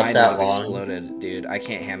 staying up that long. Exploded, dude. I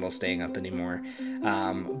can't handle staying up anymore.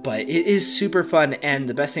 But it is super fun, and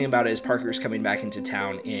the best thing about it is Parker's coming back into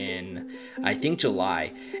town in, I think,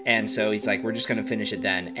 July, and so he's like, we're just gonna finish it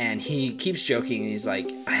then. And he keeps joking, and he's like,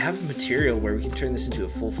 I have material where we can turn this into a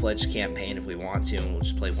full-fledged campaign if we want to, and we'll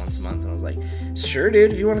just play once a month. And I was like, sure,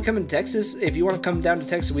 dude, if you want to come in Texas, if you want to come down to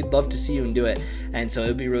Texas, we'd love to see you and do it. And so it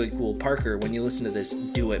would be really cool. Parker, when you listen to this,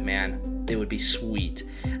 do it, man. It would be sweet.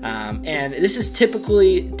 And this is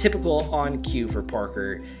typical on cue for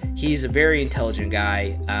Parker. He's a very intelligent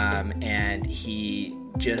guy, and he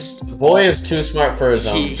just... Boy is too smart for his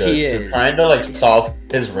own good. So trying to like solve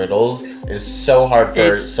his riddles is so hard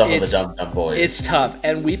for some of the dumb boys. It's tough,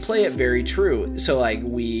 and we play it very true. So like,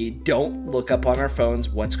 we don't look up on our phones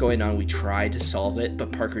what's going on. We try to solve it,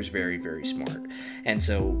 but Parker's very, very smart, and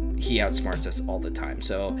so he outsmarts us all the time.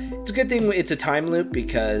 So it's a good thing it's a time loop,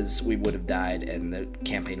 because we would have died and the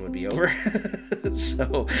campaign would be over.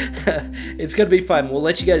 So it's gonna be fun. We'll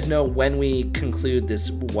let you guys know when we conclude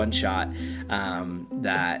this one shot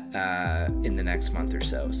that in the next month or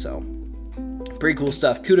so. So pretty cool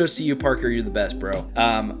stuff. Kudos to you, Parker. You're the best, bro.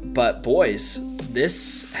 But boys,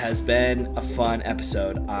 this has been a fun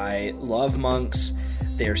episode. I love monks.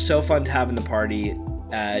 They are so fun to have in the party.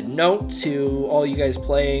 Note to all you guys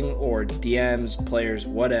playing, or DMs, players,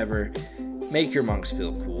 whatever, make your monks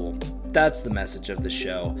feel cool. That's the message of the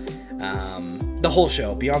show. The whole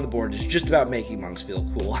show, Beyond the Board, is just about making monks feel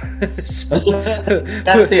cool. So,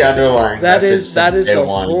 that's the underlying message. That is the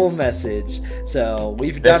whole message. So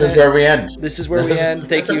we've done it. This is where we end. This is where we end.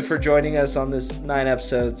 Thank you for joining us on this 9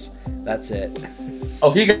 episodes. That's it.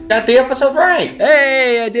 Oh, you got the episode right.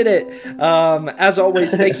 Hey, I did it. As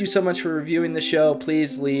always, thank you so much for reviewing the show.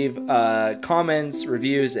 Please leave comments,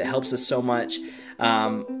 reviews. It helps us so much.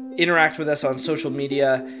 Interact with us on social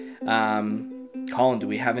media. Colin, do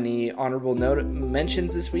we have any honorable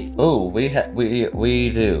mentions this week? Oh, we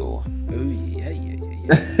do. Oh yeah.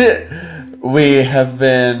 We have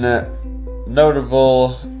been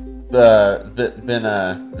notable.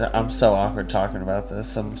 I'm so awkward talking about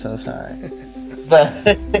this. I'm so sorry. But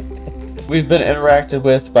we've been interacted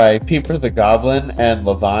with by Peeper the Goblin and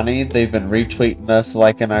Lavani. They've been retweeting us,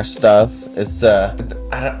 liking our stuff. It's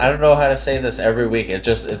I don't know how to say this every week.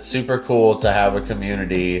 It's super cool to have a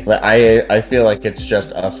community. But I feel like it's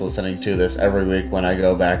just us listening to this every week when I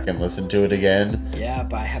go back and listen to it again. Yeah,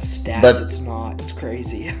 but I have stats. But it's not. It's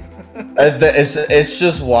crazy. It's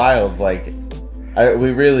just wild. Like,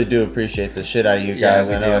 we really do appreciate the shit out of you guys.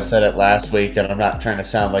 I know I said it last week, and I'm not trying to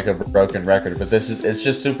sound like a broken record, but it's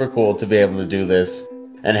just super cool to be able to do this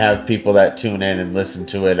and have people that tune in and listen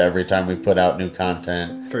to it every time we put out new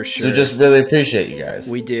content. For sure. So just really appreciate you guys.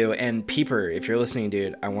 We do. And Peeper, if you're listening,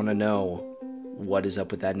 dude, I want to know what is up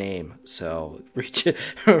with that name. So reach out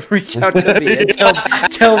to me and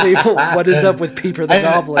tell me what is up with Peeper the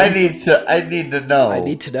Goblin. I need to know. I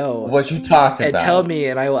need to know what you talking about. And tell me,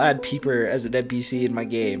 and I will add Peeper as an NPC in my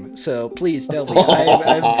game. So please tell me.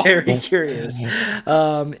 I'm very curious.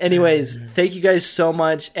 Anyways, thank you guys so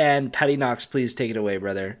much. And Patty Knox, please take it away,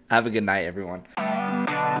 brother. Have a good night, everyone.